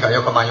ndek kene gak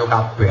ya kemayu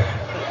kabeh.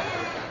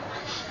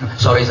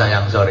 Sorry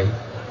sayang, sorry.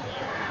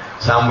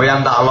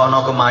 Sampeyan tak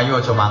alono kemayu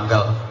aja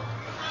mangkel.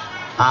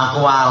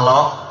 Aku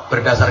alok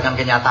berdasarkan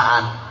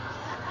kenyataan.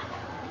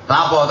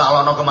 Lapo tak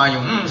alono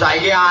kemayu?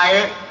 Saiki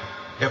ae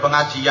ya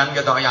pengajian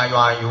ketok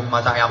ayu-ayu,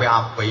 masak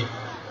apik-apik.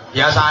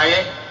 Ya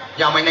sae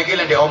yang meneh iki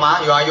ndek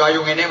omah ya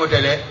ayu-ayu ngene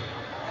modele.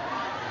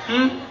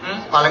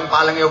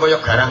 Paling-paling ya kaya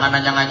garangan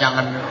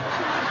anyang-anyangan.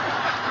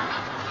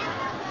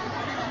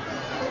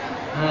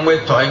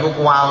 Wedok iku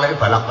kuwale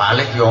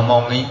balak-balik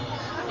diomongi.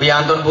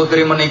 Piyantun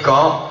putri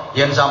menika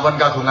yen sampun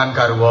kagungan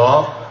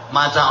garwa,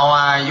 maca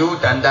ayu,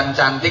 dandan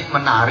cantik,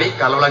 menarik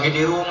kalau lagi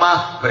di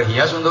rumah,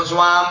 berhias untuk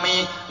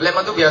suami. Lek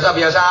metu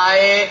biasa-biasa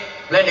ae.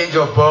 Lek nek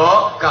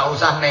jobo gak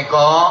usah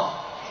neko,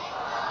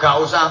 gak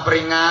usah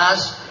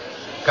beringas,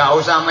 gak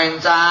usah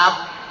mencap,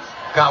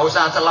 gak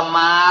usah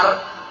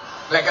celemar.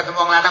 Lek ketemu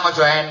wong lanang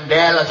aja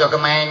endel, aja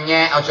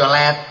kemenyek, aja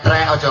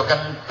letrek, aja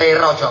kentir,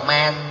 aja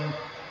men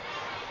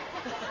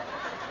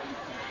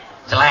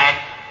celek.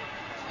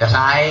 Biasa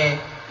ae.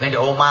 Lek di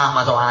omah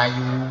maca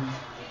ayu.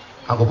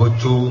 Kanggo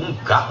bojo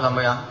enggak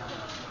sampean.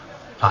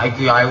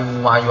 Saiki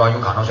ayu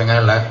gak ono sing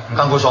elek.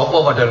 Kanggo sapa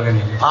padahal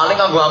ngene. Paling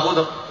kanggo aku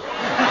to.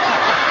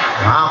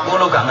 Aku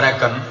lho gak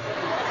ngreken.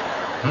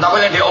 Tapi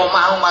lek di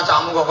omah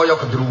macamu kok kaya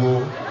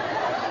gendruwo.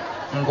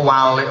 Engko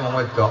walik wong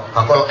wedok.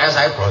 Bakul es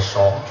ae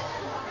basa.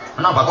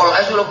 Nang bakul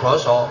es lho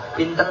basa.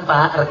 Pinten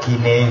Pak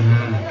regine?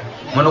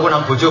 Ngono ku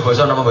nang bojo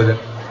basa napa mboten?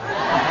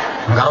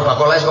 Karo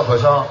bakul es kok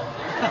basa.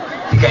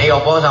 Dikai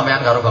apa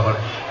sampean karo bakul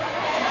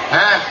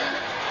es?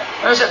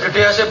 Sek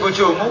gedhe ase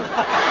bojomu.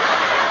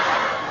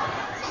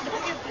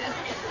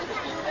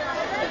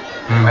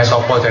 Es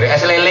apa dari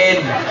es lilin.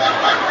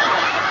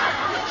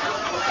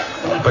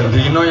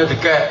 Bendino ya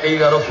dikeki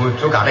karo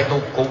bojo gak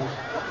tuku.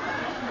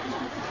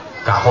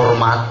 Gak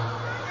hormat.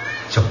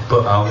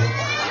 Jebek aku.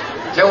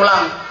 Saya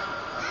ulang.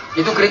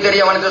 Itu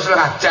kriteria wanita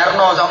selera.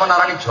 Jarno sama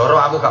narani joro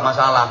aku gak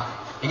masalah.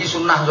 Ini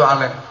sunnah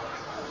soalnya.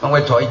 Wong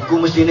wedok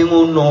iku mestine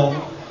ngono.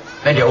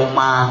 Nek di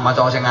omah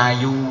maca sing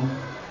ayu.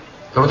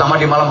 Terutama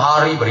di malam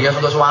hari berhias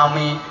untuk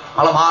suami.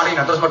 Malam hari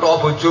nah terus metu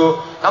bojo.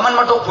 Taman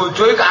metu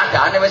bojo iki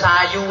keadaane wis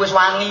ayu, wis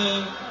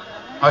wangi.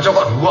 Aja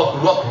kok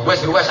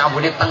ruwek wis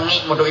ambune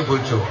tengik metuki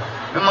bojo.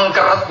 Memang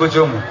keret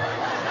bojomu.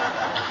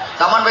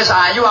 Taman wis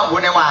ayu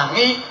ambune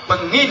wangi,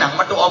 bengi nang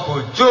metu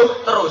bojo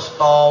terus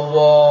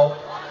tawa.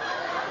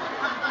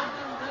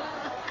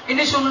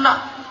 Ini sunnah.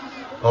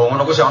 Oh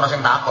ngono ku sing ana sing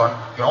takon.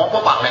 Ya apa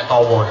Pak lek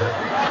tawa?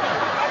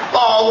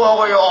 Tawa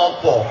kaya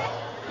apa?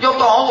 Ya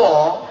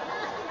tawa.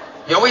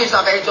 Ya wis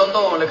tak kei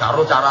contoh lek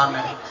karo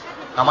carane.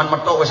 Taman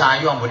metu wis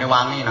ayu ambune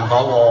wangi nang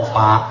tawa,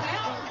 Pak.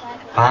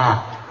 Pak.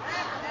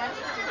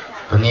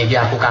 Bengi iki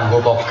aku kanggo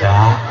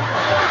poga.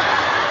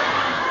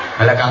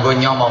 Lek kanggo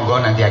nyo monggo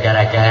nanti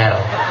agar-agar.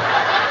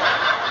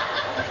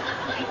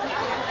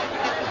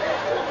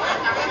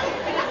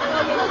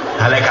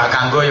 Lek gak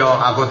kanggo yo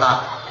aku tak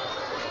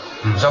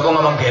sapa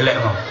ngomong gelek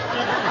kok.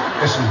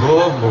 Wis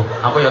mbuh.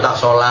 Aku yo tak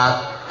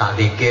salat, tak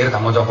zikir,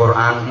 tak maca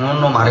Quran,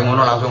 ngono mari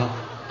ngono langsung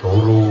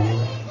turu.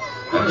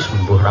 Wis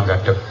mbuh ra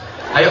gadeg.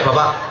 Ayo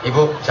Bapak,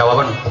 Ibu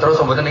jawaban. Terus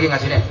mboten iki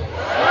ngajine.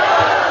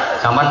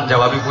 Sampeyan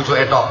jawab pucuk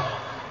etok.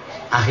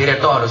 Akhir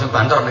etok lho sing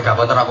banter nek gak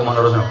banter aku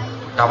menerusno.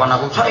 Kapan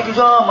aku saiki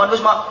zaman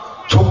wis mak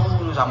jung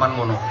sampean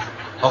ngono.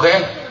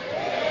 Oke?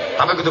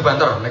 Tapi kudu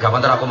banter nek gak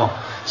banter aku mau.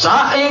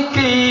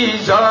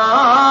 Saiki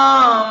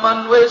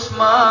zaman wis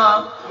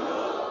mak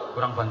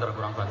kurang banter.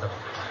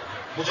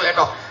 Pucuk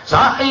etok.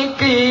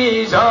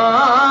 Saiki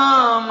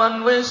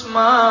zaman wis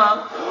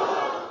mak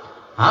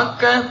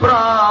akeh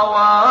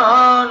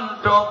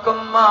prawan do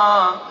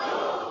kemak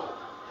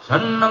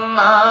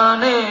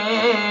senengane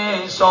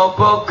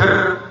sapa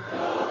ger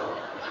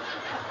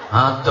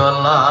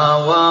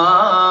atelawa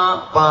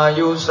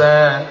payu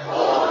sen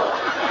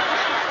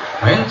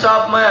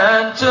mencap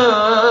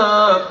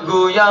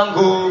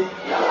guyanggu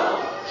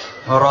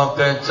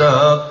roke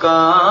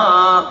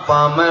cekak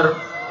pamer.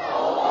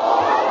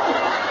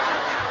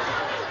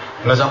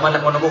 Lah sampean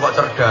nek ngono kok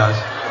cerdas.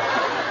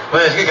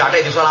 Wes iki gak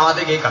ada di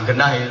selawat iki gak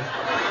genah iki.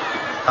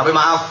 Tapi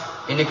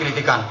maaf, ini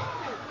kritikan.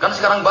 Kan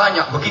sekarang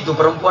banyak begitu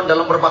perempuan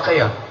dalam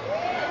berpakaian.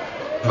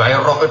 Gaya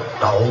roket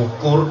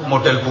daukur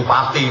model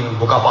bupati,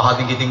 buka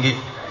paha tinggi-tinggi.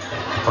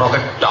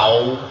 Roket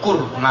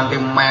daukur nganti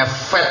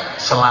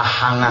mepet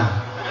selahangan.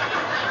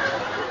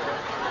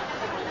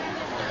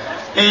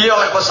 Iya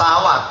lek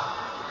pesawat.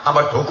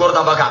 Tambah dukur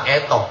tambah gak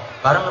ketok.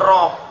 Bareng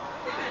rok.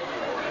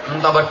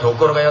 Tambah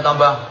dukur kayak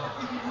tambah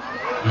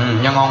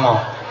nyengongok.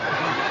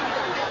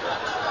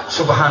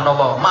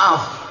 Subhanallah,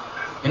 maaf.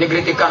 Ini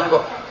kritikan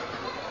kok.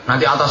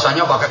 Nanti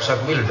atasannya pakai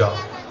sek milda.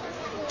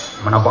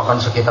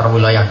 Menampakkan sekitar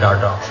wilayah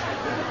dada.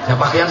 Ya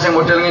pakaian saya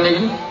model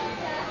gini.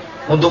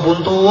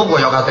 Untuk-untuk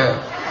koyo kate.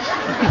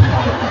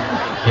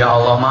 Ya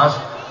Allah Mas,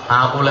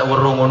 aku lek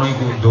weruh ngono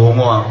iku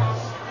ndonga.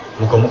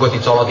 Muga-muga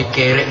dicoloti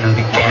kerek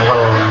nanti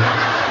kewel.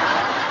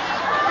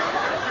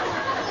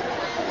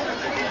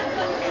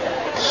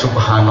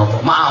 Subhanallah.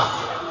 Maaf.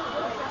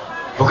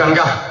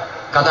 Bukankah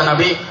kata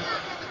Nabi,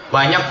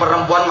 banyak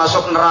perempuan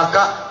masuk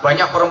neraka,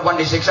 banyak perempuan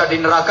disiksa di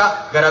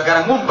neraka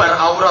gara-gara ngumbar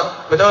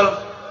aurat. Betul?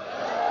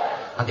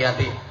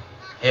 Hati-hati.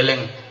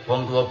 Eling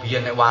wong tua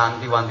biyen nek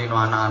wanti-wantino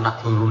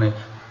anak-anak turune.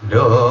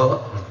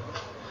 Nduk.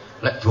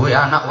 Lek duwe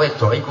anak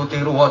wedok iku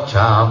tiru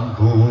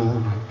jambu.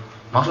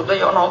 Maksudnya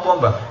ya napa,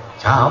 Mbah?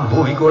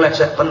 Jambu iku lek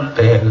sek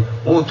pentil,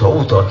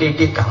 udo-udo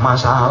titik gak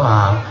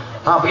masalah.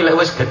 Tapi lek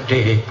wis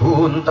gedhe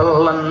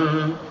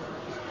buntelen.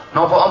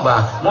 Napa,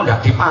 Mbah?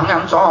 Mundak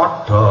dipangan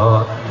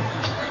codot.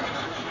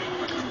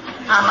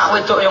 Anak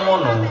wedok yang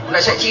ngono,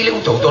 nek sik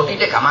cilik udo-udo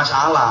titik gak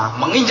masalah.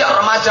 Menginjak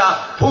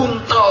remaja,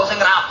 buntel sing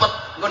rapet,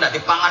 Engko nek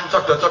dipangan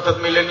codot-codot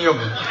milenium.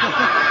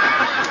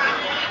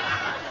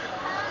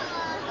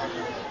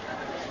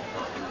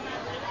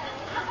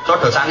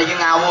 Codot saniki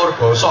ngawur,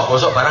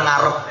 bosok-bosok barang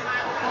ngarep.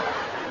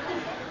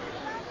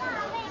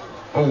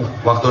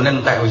 Waktune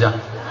entek wisan.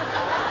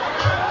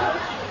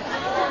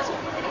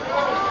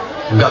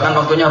 Enggak kan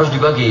waktunya harus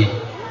dibagi.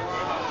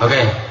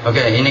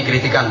 Oke, ini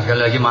kritikan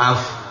sekali lagi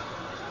maaf.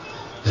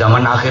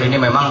 Zaman akhir ini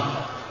memang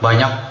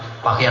banyak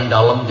pakaian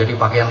dalam jadi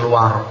pakaian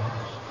luar.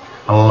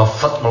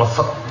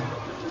 Melefet,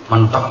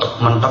 mentek,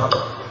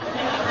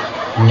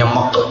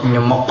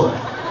 nyemek,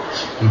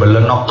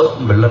 belenok,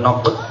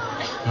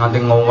 nganti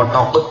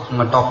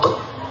ngetok.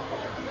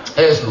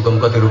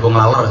 Semoga-moga dirubung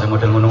laler sing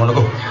model ngono-ngono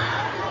ku.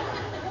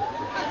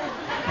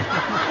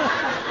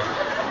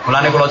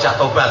 Mulane kula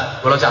jak tobat.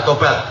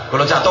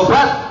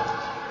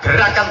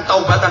 Gerakan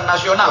taubatan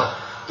nasional.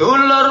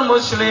 Dulur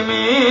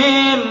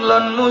muslimin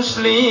lan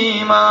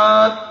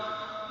muslimat,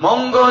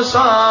 monggo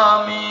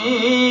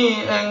sami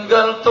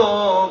enggal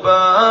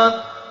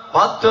tobat.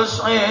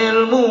 Pados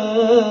ilmu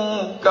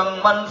kang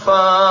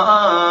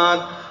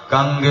manfaat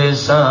kangge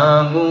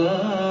sangu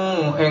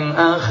ing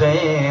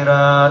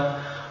akhirat.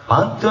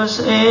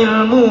 Pados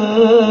ilmu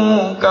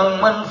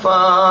kang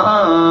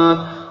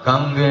manfaat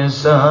kangge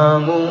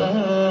sangu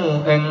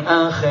ing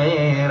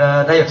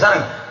akhirat. Ayo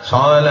sareng.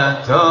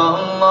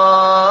 Salatullah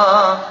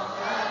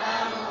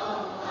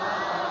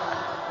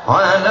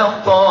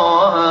ala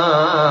Taha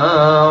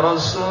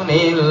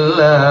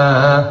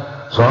Rasulillah.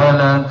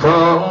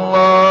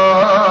 Salatullah.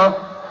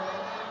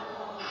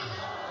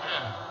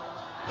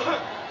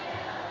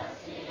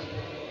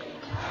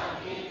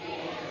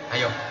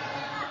 Ayo,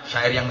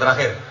 syair yang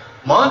terakhir.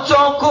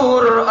 Maca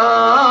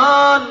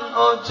Quran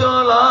ojo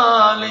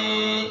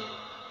lali,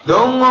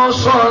 donga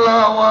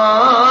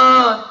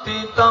sholawat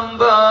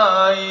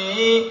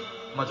ditambahi.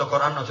 Maca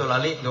Quran ojo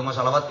lali, donga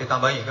sholawat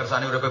ditambahi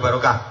kersane uripe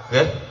barokah.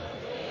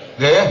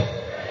 Nggih.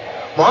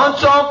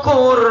 Maca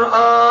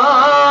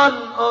Quran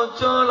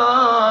ojo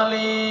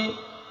lali,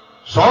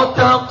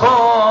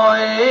 sedekah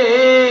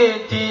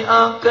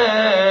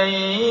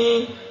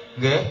diakehi.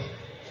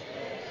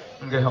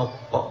 Nggih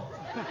apa?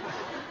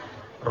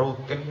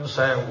 Rutin yo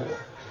 1000.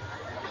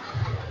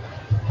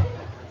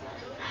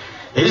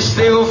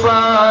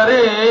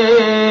 Istighfare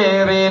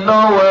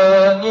rino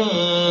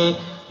wengi,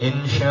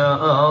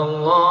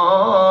 insyaallah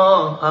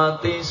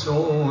ati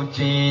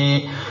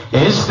suci.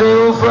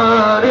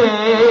 Istighfare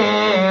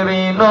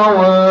rino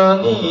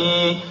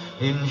wengi,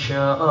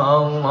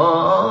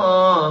 insyaallah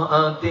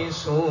ati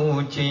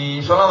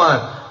suci.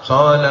 Shalawat.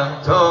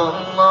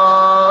 Salatullah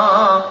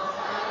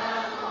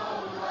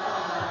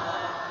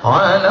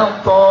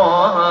ala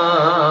Taha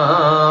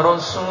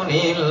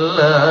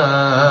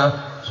Rasulillah.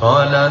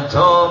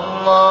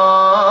 Salatullah.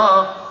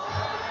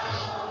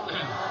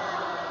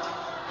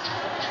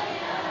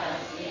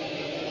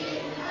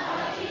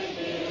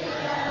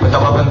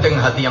 Betapa penting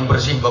hati yang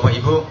bersih Bapak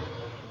Ibu.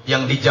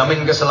 Yang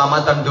dijamin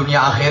keselamatan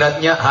dunia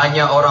akhiratnya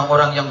hanya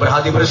orang-orang yang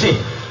berhati bersih.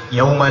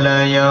 Yauma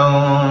la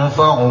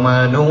yanfa'u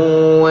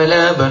malun wa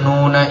la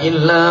banuna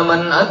illa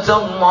man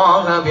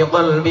atallaha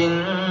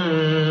biqalbin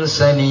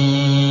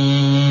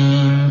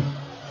salim.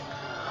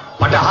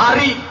 Pada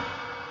hari,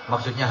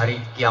 maksudnya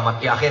hari kiamat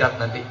di akhirat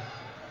nanti,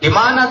 di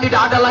mana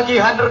tidak ada lagi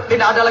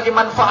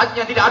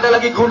manfaatnya, tidak ada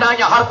lagi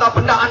gunanya harta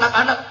benda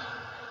anak-anak.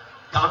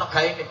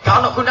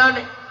 Kalau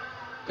gunanya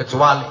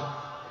kecuali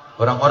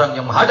orang-orang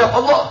yang menghadap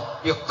Allah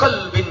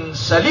biqalbin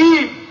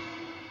salim,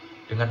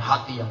 dengan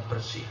hati yang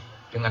bersih,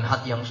 dengan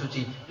hati yang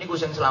suci. Niku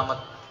sing selamat.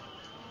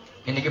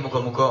 Ini ki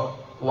muga-muga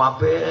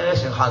kabeh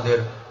sing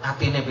hadir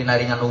atine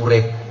pinaringan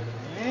urip.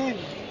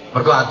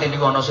 Mergo ati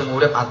niku ana sing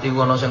urip, ati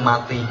niku ana sing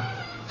mati.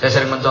 Saya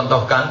sering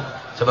mencontohkan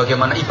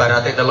sebagaimana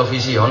ibaratnya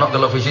televisi. Ana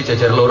televisi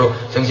jejer loro,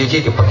 sing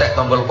siji dipetek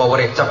tombol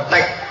powere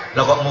cetek,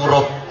 lha kok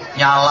murup,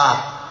 nyala,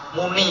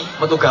 muni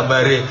metu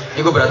gambare.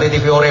 Iku berarti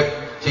TV urip.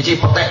 Siji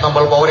petek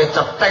tombol powere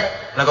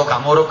cetek, lha kok gak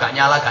murup, gak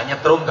nyala, gak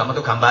nyetrum, gak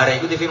metu gambare.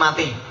 Iku TV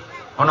mati.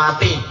 Ana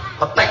ati,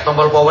 petek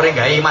tombol powere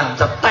gawe iman,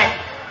 cetek,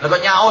 lha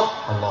kok nyaut.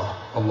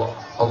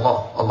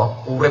 Allah,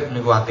 urip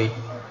niku ati.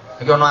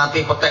 Iki ana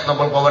ati petek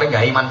tombol powere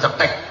gawe iman,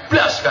 cetek,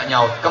 blas gak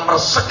nyaut,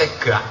 kemresek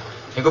gak.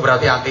 Iku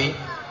berarti ati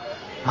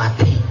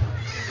mati.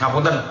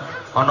 Ngapunten,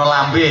 ana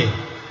lambe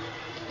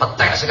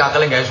petek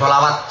sekakele gawe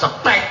selawat,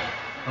 cetek,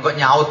 engko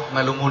nyaut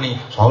melu muni.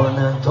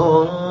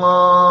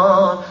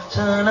 Salatullah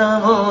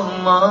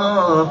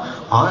salamullah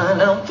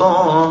ala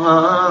Taha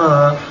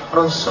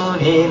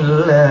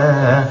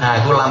Rasulillah. Nah,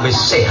 iku lambe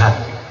sehat.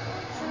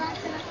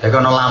 Lha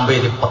ana lambe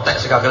dipetek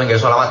sekakele gawe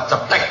selawat,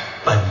 cetek,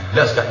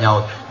 blas gak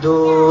nyaut.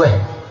 Duwe.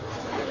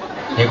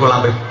 Iku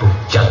lambe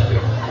bujat.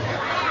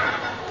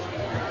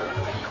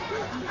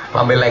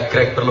 Lambe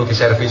legrek perlu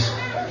diservis.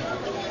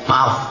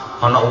 Maaf,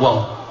 ana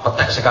wong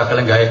petek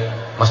sekakele gawe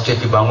masjid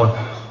dibangun,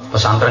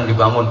 pesantren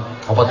dibangun,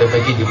 apa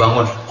TPG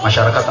dibangun,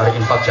 masyarakat tarik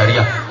infak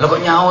jariah. Lha kok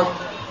nyaut?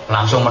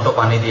 Langsung metuk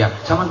panitia.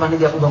 Saman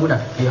panitia aku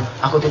bangunan. Iya,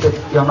 aku titip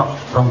ya ono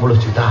 20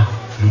 juta.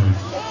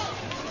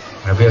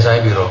 Nah,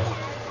 biasane piro?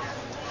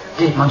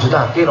 Ki 1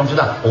 juta, ki 2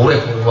 juta.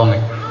 Urip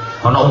wonge.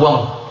 Ana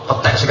wong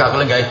petek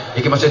sekali guys.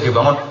 Iki masjid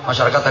dibangun,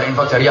 masyarakat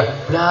terinfak jariah.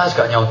 Blas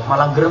gak nyaut,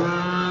 malah grem.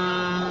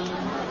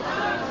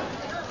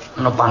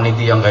 Ono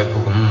panitia yang kayak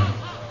bugem.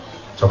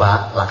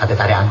 Coba lakate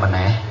tarian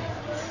meneh.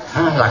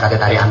 Lakate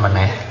tarian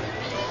meneh.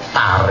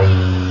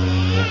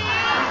 Tari.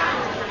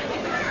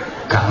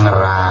 Gak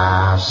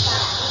ngeras.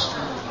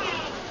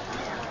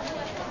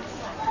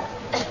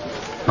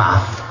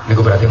 Maaf, ini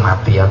berarti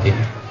mati hati.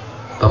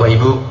 Bapak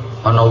Ibu,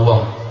 ana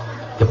wong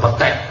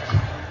dipetek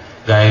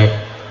gawe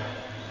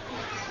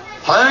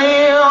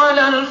hayya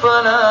 'alal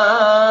falah.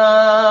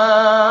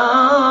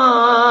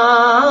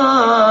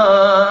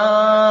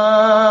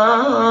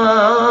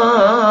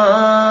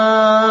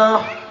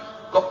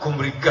 Kok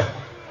gumrigah?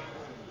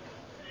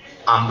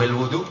 Ambil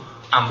wudu,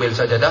 ambil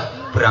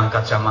sajadah,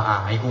 berangkat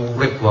jamaah. Iku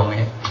urip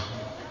wonge.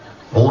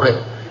 Urip.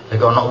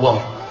 Lagi ana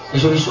wong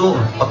isu-isu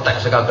petek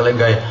sekagele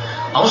gawe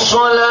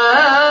as-salatu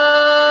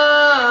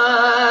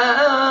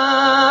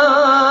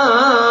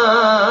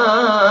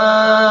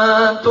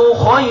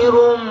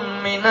khairum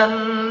minan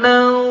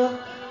naum.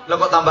 Lah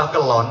kok tambah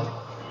kelon?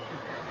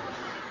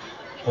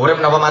 Urip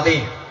napa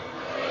mati?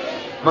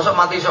 Masa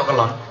mati sok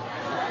kelon?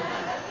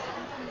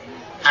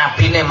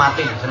 Atine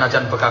mati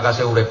senajan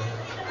bekakase urip.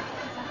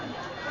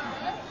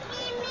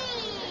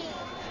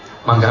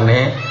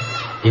 Mangkane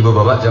ibu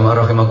bapak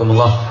jamaah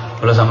rahimakumullah,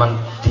 kula sampean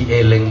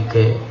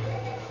dielingke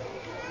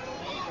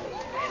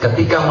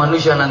ketika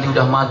manusia nanti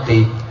udah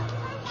mati,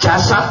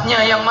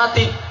 jasadnya yang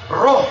mati,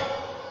 roh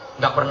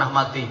nggak pernah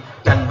mati,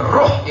 dan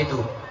roh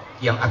itu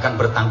yang akan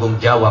bertanggung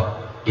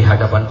jawab di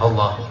hadapan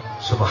Allah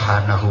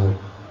Subhanahu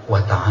wa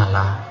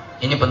ta'ala.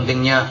 Ini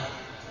pentingnya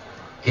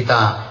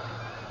kita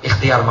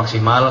ikhtiar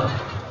maksimal,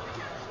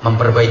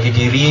 memperbaiki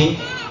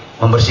diri,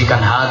 membersihkan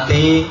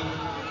hati,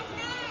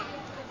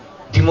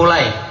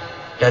 dimulai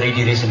dari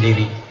diri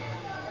sendiri,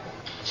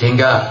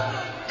 sehingga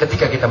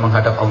ketika kita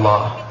menghadap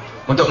Allah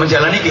untuk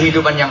menjalani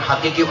kehidupan yang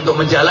hakiki, untuk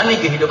menjalani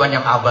kehidupan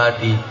yang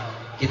abadi,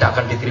 kita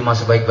akan diterima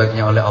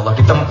sebaik-baiknya oleh Allah,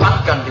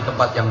 ditempatkan di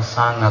tempat yang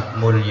sangat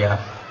mulia.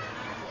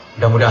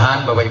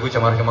 Mudah-mudahan Bapak Ibu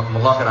jamaah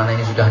rahimakumullah, karena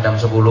ini sudah jam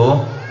 10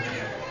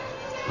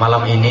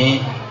 malam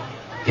ini,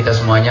 kita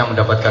semuanya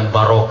mendapatkan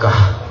barokah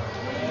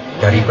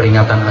dari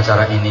peringatan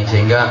acara ini,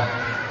 sehingga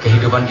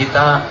kehidupan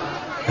kita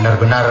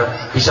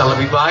benar-benar bisa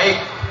lebih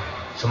baik,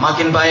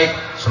 semakin baik,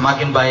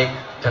 semakin baik,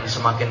 dan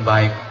semakin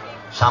baik,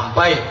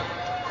 sampai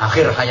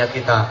akhir hayat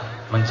kita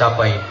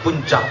mencapai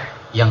puncak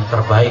yang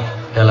terbaik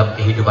dalam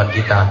kehidupan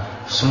kita.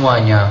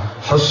 Semuanya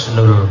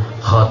husnul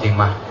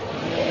khatimah.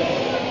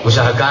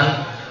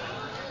 Usahakan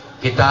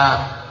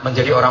kita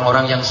menjadi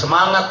orang-orang yang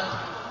semangat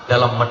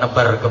dalam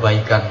menebar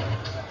kebaikan.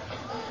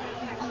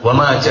 Wa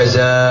ma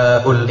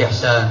jazaa'ul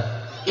ihsan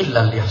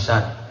illa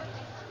al-ihsan.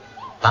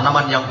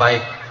 Tanaman yang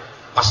baik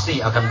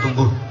pasti akan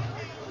tumbuh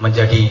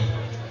menjadi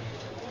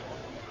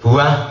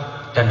buah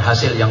dan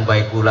hasil yang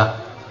baik pula.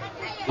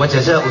 Wa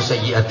jazaa'u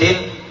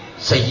sayyi'atin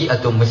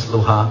sayyi'atun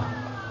misluha.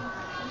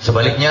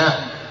 Sebaliknya,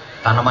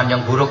 tanaman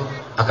yang buruk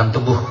akan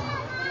tumbuh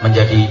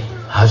menjadi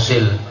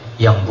hasil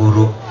yang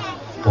buruk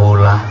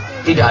pula.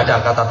 Tidak ada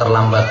kata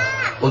terlambat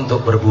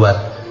untuk berbuat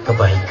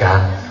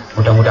kebaikan.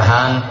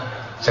 Mudah-mudahan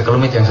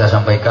sekelumit yang saya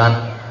sampaikan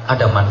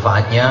ada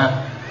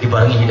manfaatnya,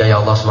 dibarengi hidayah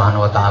Allah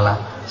Subhanahu wa taala.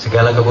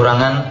 Segala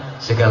kekurangan,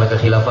 segala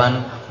kekhilafan,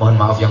 mohon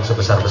maaf yang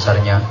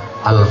sebesar-besarnya.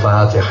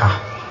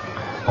 Al-Fatihah.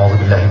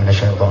 أعوذ بالله من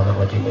الشيطان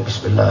الرجيم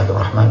بسم الله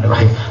الرحمن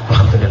الرحيم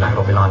الحمد لله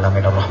رب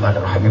العالمين الرحمن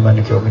الرحيم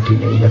مالك يوم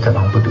الدين إياك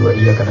نعبد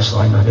وإياك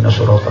نستعين اهدنا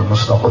الصراط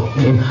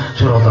المستقيم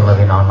صراط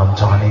الذين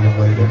أنعمت عليهم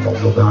غير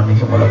المغضوب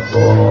عليهم ولا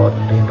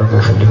الضالين رب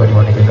اغفر لي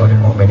ولوالدي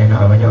وللمؤمنين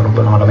آمين يا رب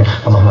العالمين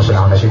اللهم صل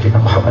على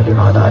سيدنا محمد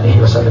وعلى آله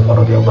وسلم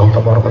ورضي الله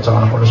تبارك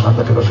وتعالى عن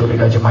صحابة رسول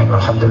الله أجمعين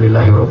والحمد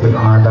لله رب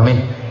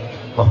العالمين.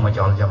 اللهم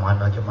اجعل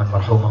جمعنا جمعا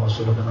مرحوما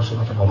وسلوكنا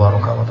سنة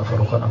مباركة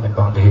وتفرقنا من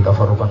بعده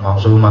تفرقا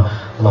معصوما.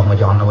 اللهم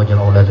اجعلنا واجعل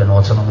أولادنا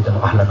وسلامة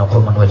وأهلنا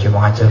قوما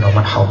وجماعة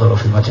ومن حضر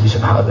في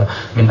مجلس هذا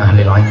من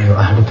أهل العلم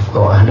وأهل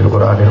التقوى وأهل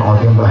القرآن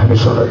العظيم وأهل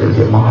صلاة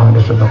الجماعة وأهل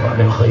السنة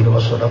وأهل الخير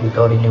والصلاة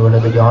بالدارين ولا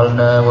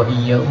تجعلنا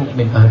وإياهم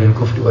من أهل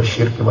الكفر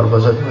والشرك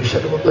والفساد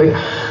والشر والضيق.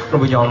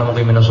 رب اجعلنا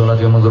مقيمين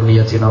الصلاة ومن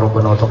ذريتنا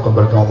ربنا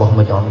وتقبل دعاء. اللهم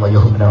اجعلنا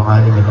وإياهم من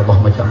العالمين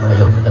اللهم اجعلنا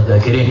وإياهم من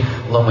الذاكرين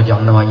اللهم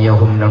اجعلنا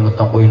وإياهم من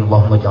المتقين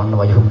اللهم اجعلنا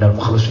وإياهم من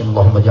المخلصين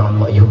اللهم اجعلنا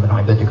وإياهم من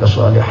عبادك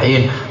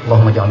الصالحين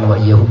اللهم اجعلنا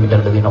وإياهم من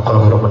الذين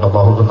قالوا ربنا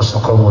الله ثم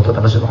استقاموا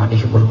وتتنزل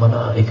عليهم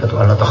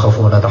الملائكة ألا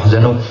تخافوا ولا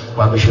تحزنوا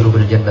وأبشروا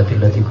بالجنة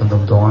التي كنتم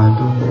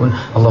توعدون.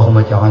 اللهم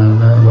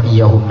اجعلنا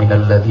وإياهم من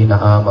الذين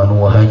آمنوا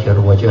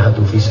وهاجروا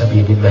وجاهدوا في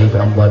سبيل الله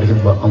بأموالهم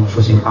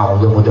وأنفسهم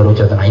أعظم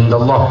درجة عند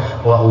الله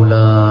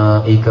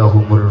وأولئك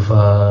هم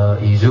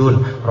الفائزون.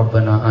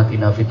 ربنا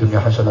آتنا في الدنيا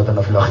حسنة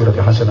وفي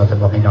الآخرة حسنة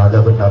وقنا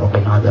عذاب النار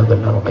وقنا عذاب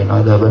النار وقنا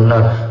عذاب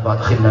النار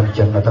وأدخلنا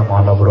الجنة مع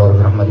الأبرار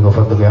برحمتك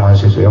وفضلك يا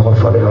عزيز يا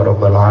غفار يا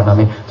رب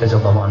العالمين. جزا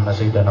الله عنا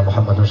سيدنا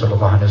محمد صلى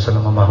الله عليه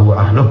وسلم ما هو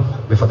أهله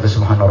بفضل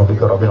سبحان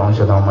ربك رب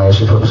العزة عما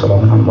يصفون وسلام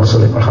على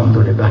المرسلين والحمد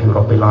لله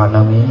رب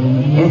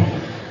العالمين.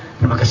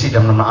 Terima kasih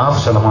dan mohon maaf.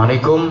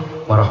 Assalamualaikum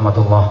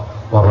warahmatullahi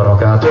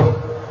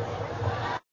wabarakatuh.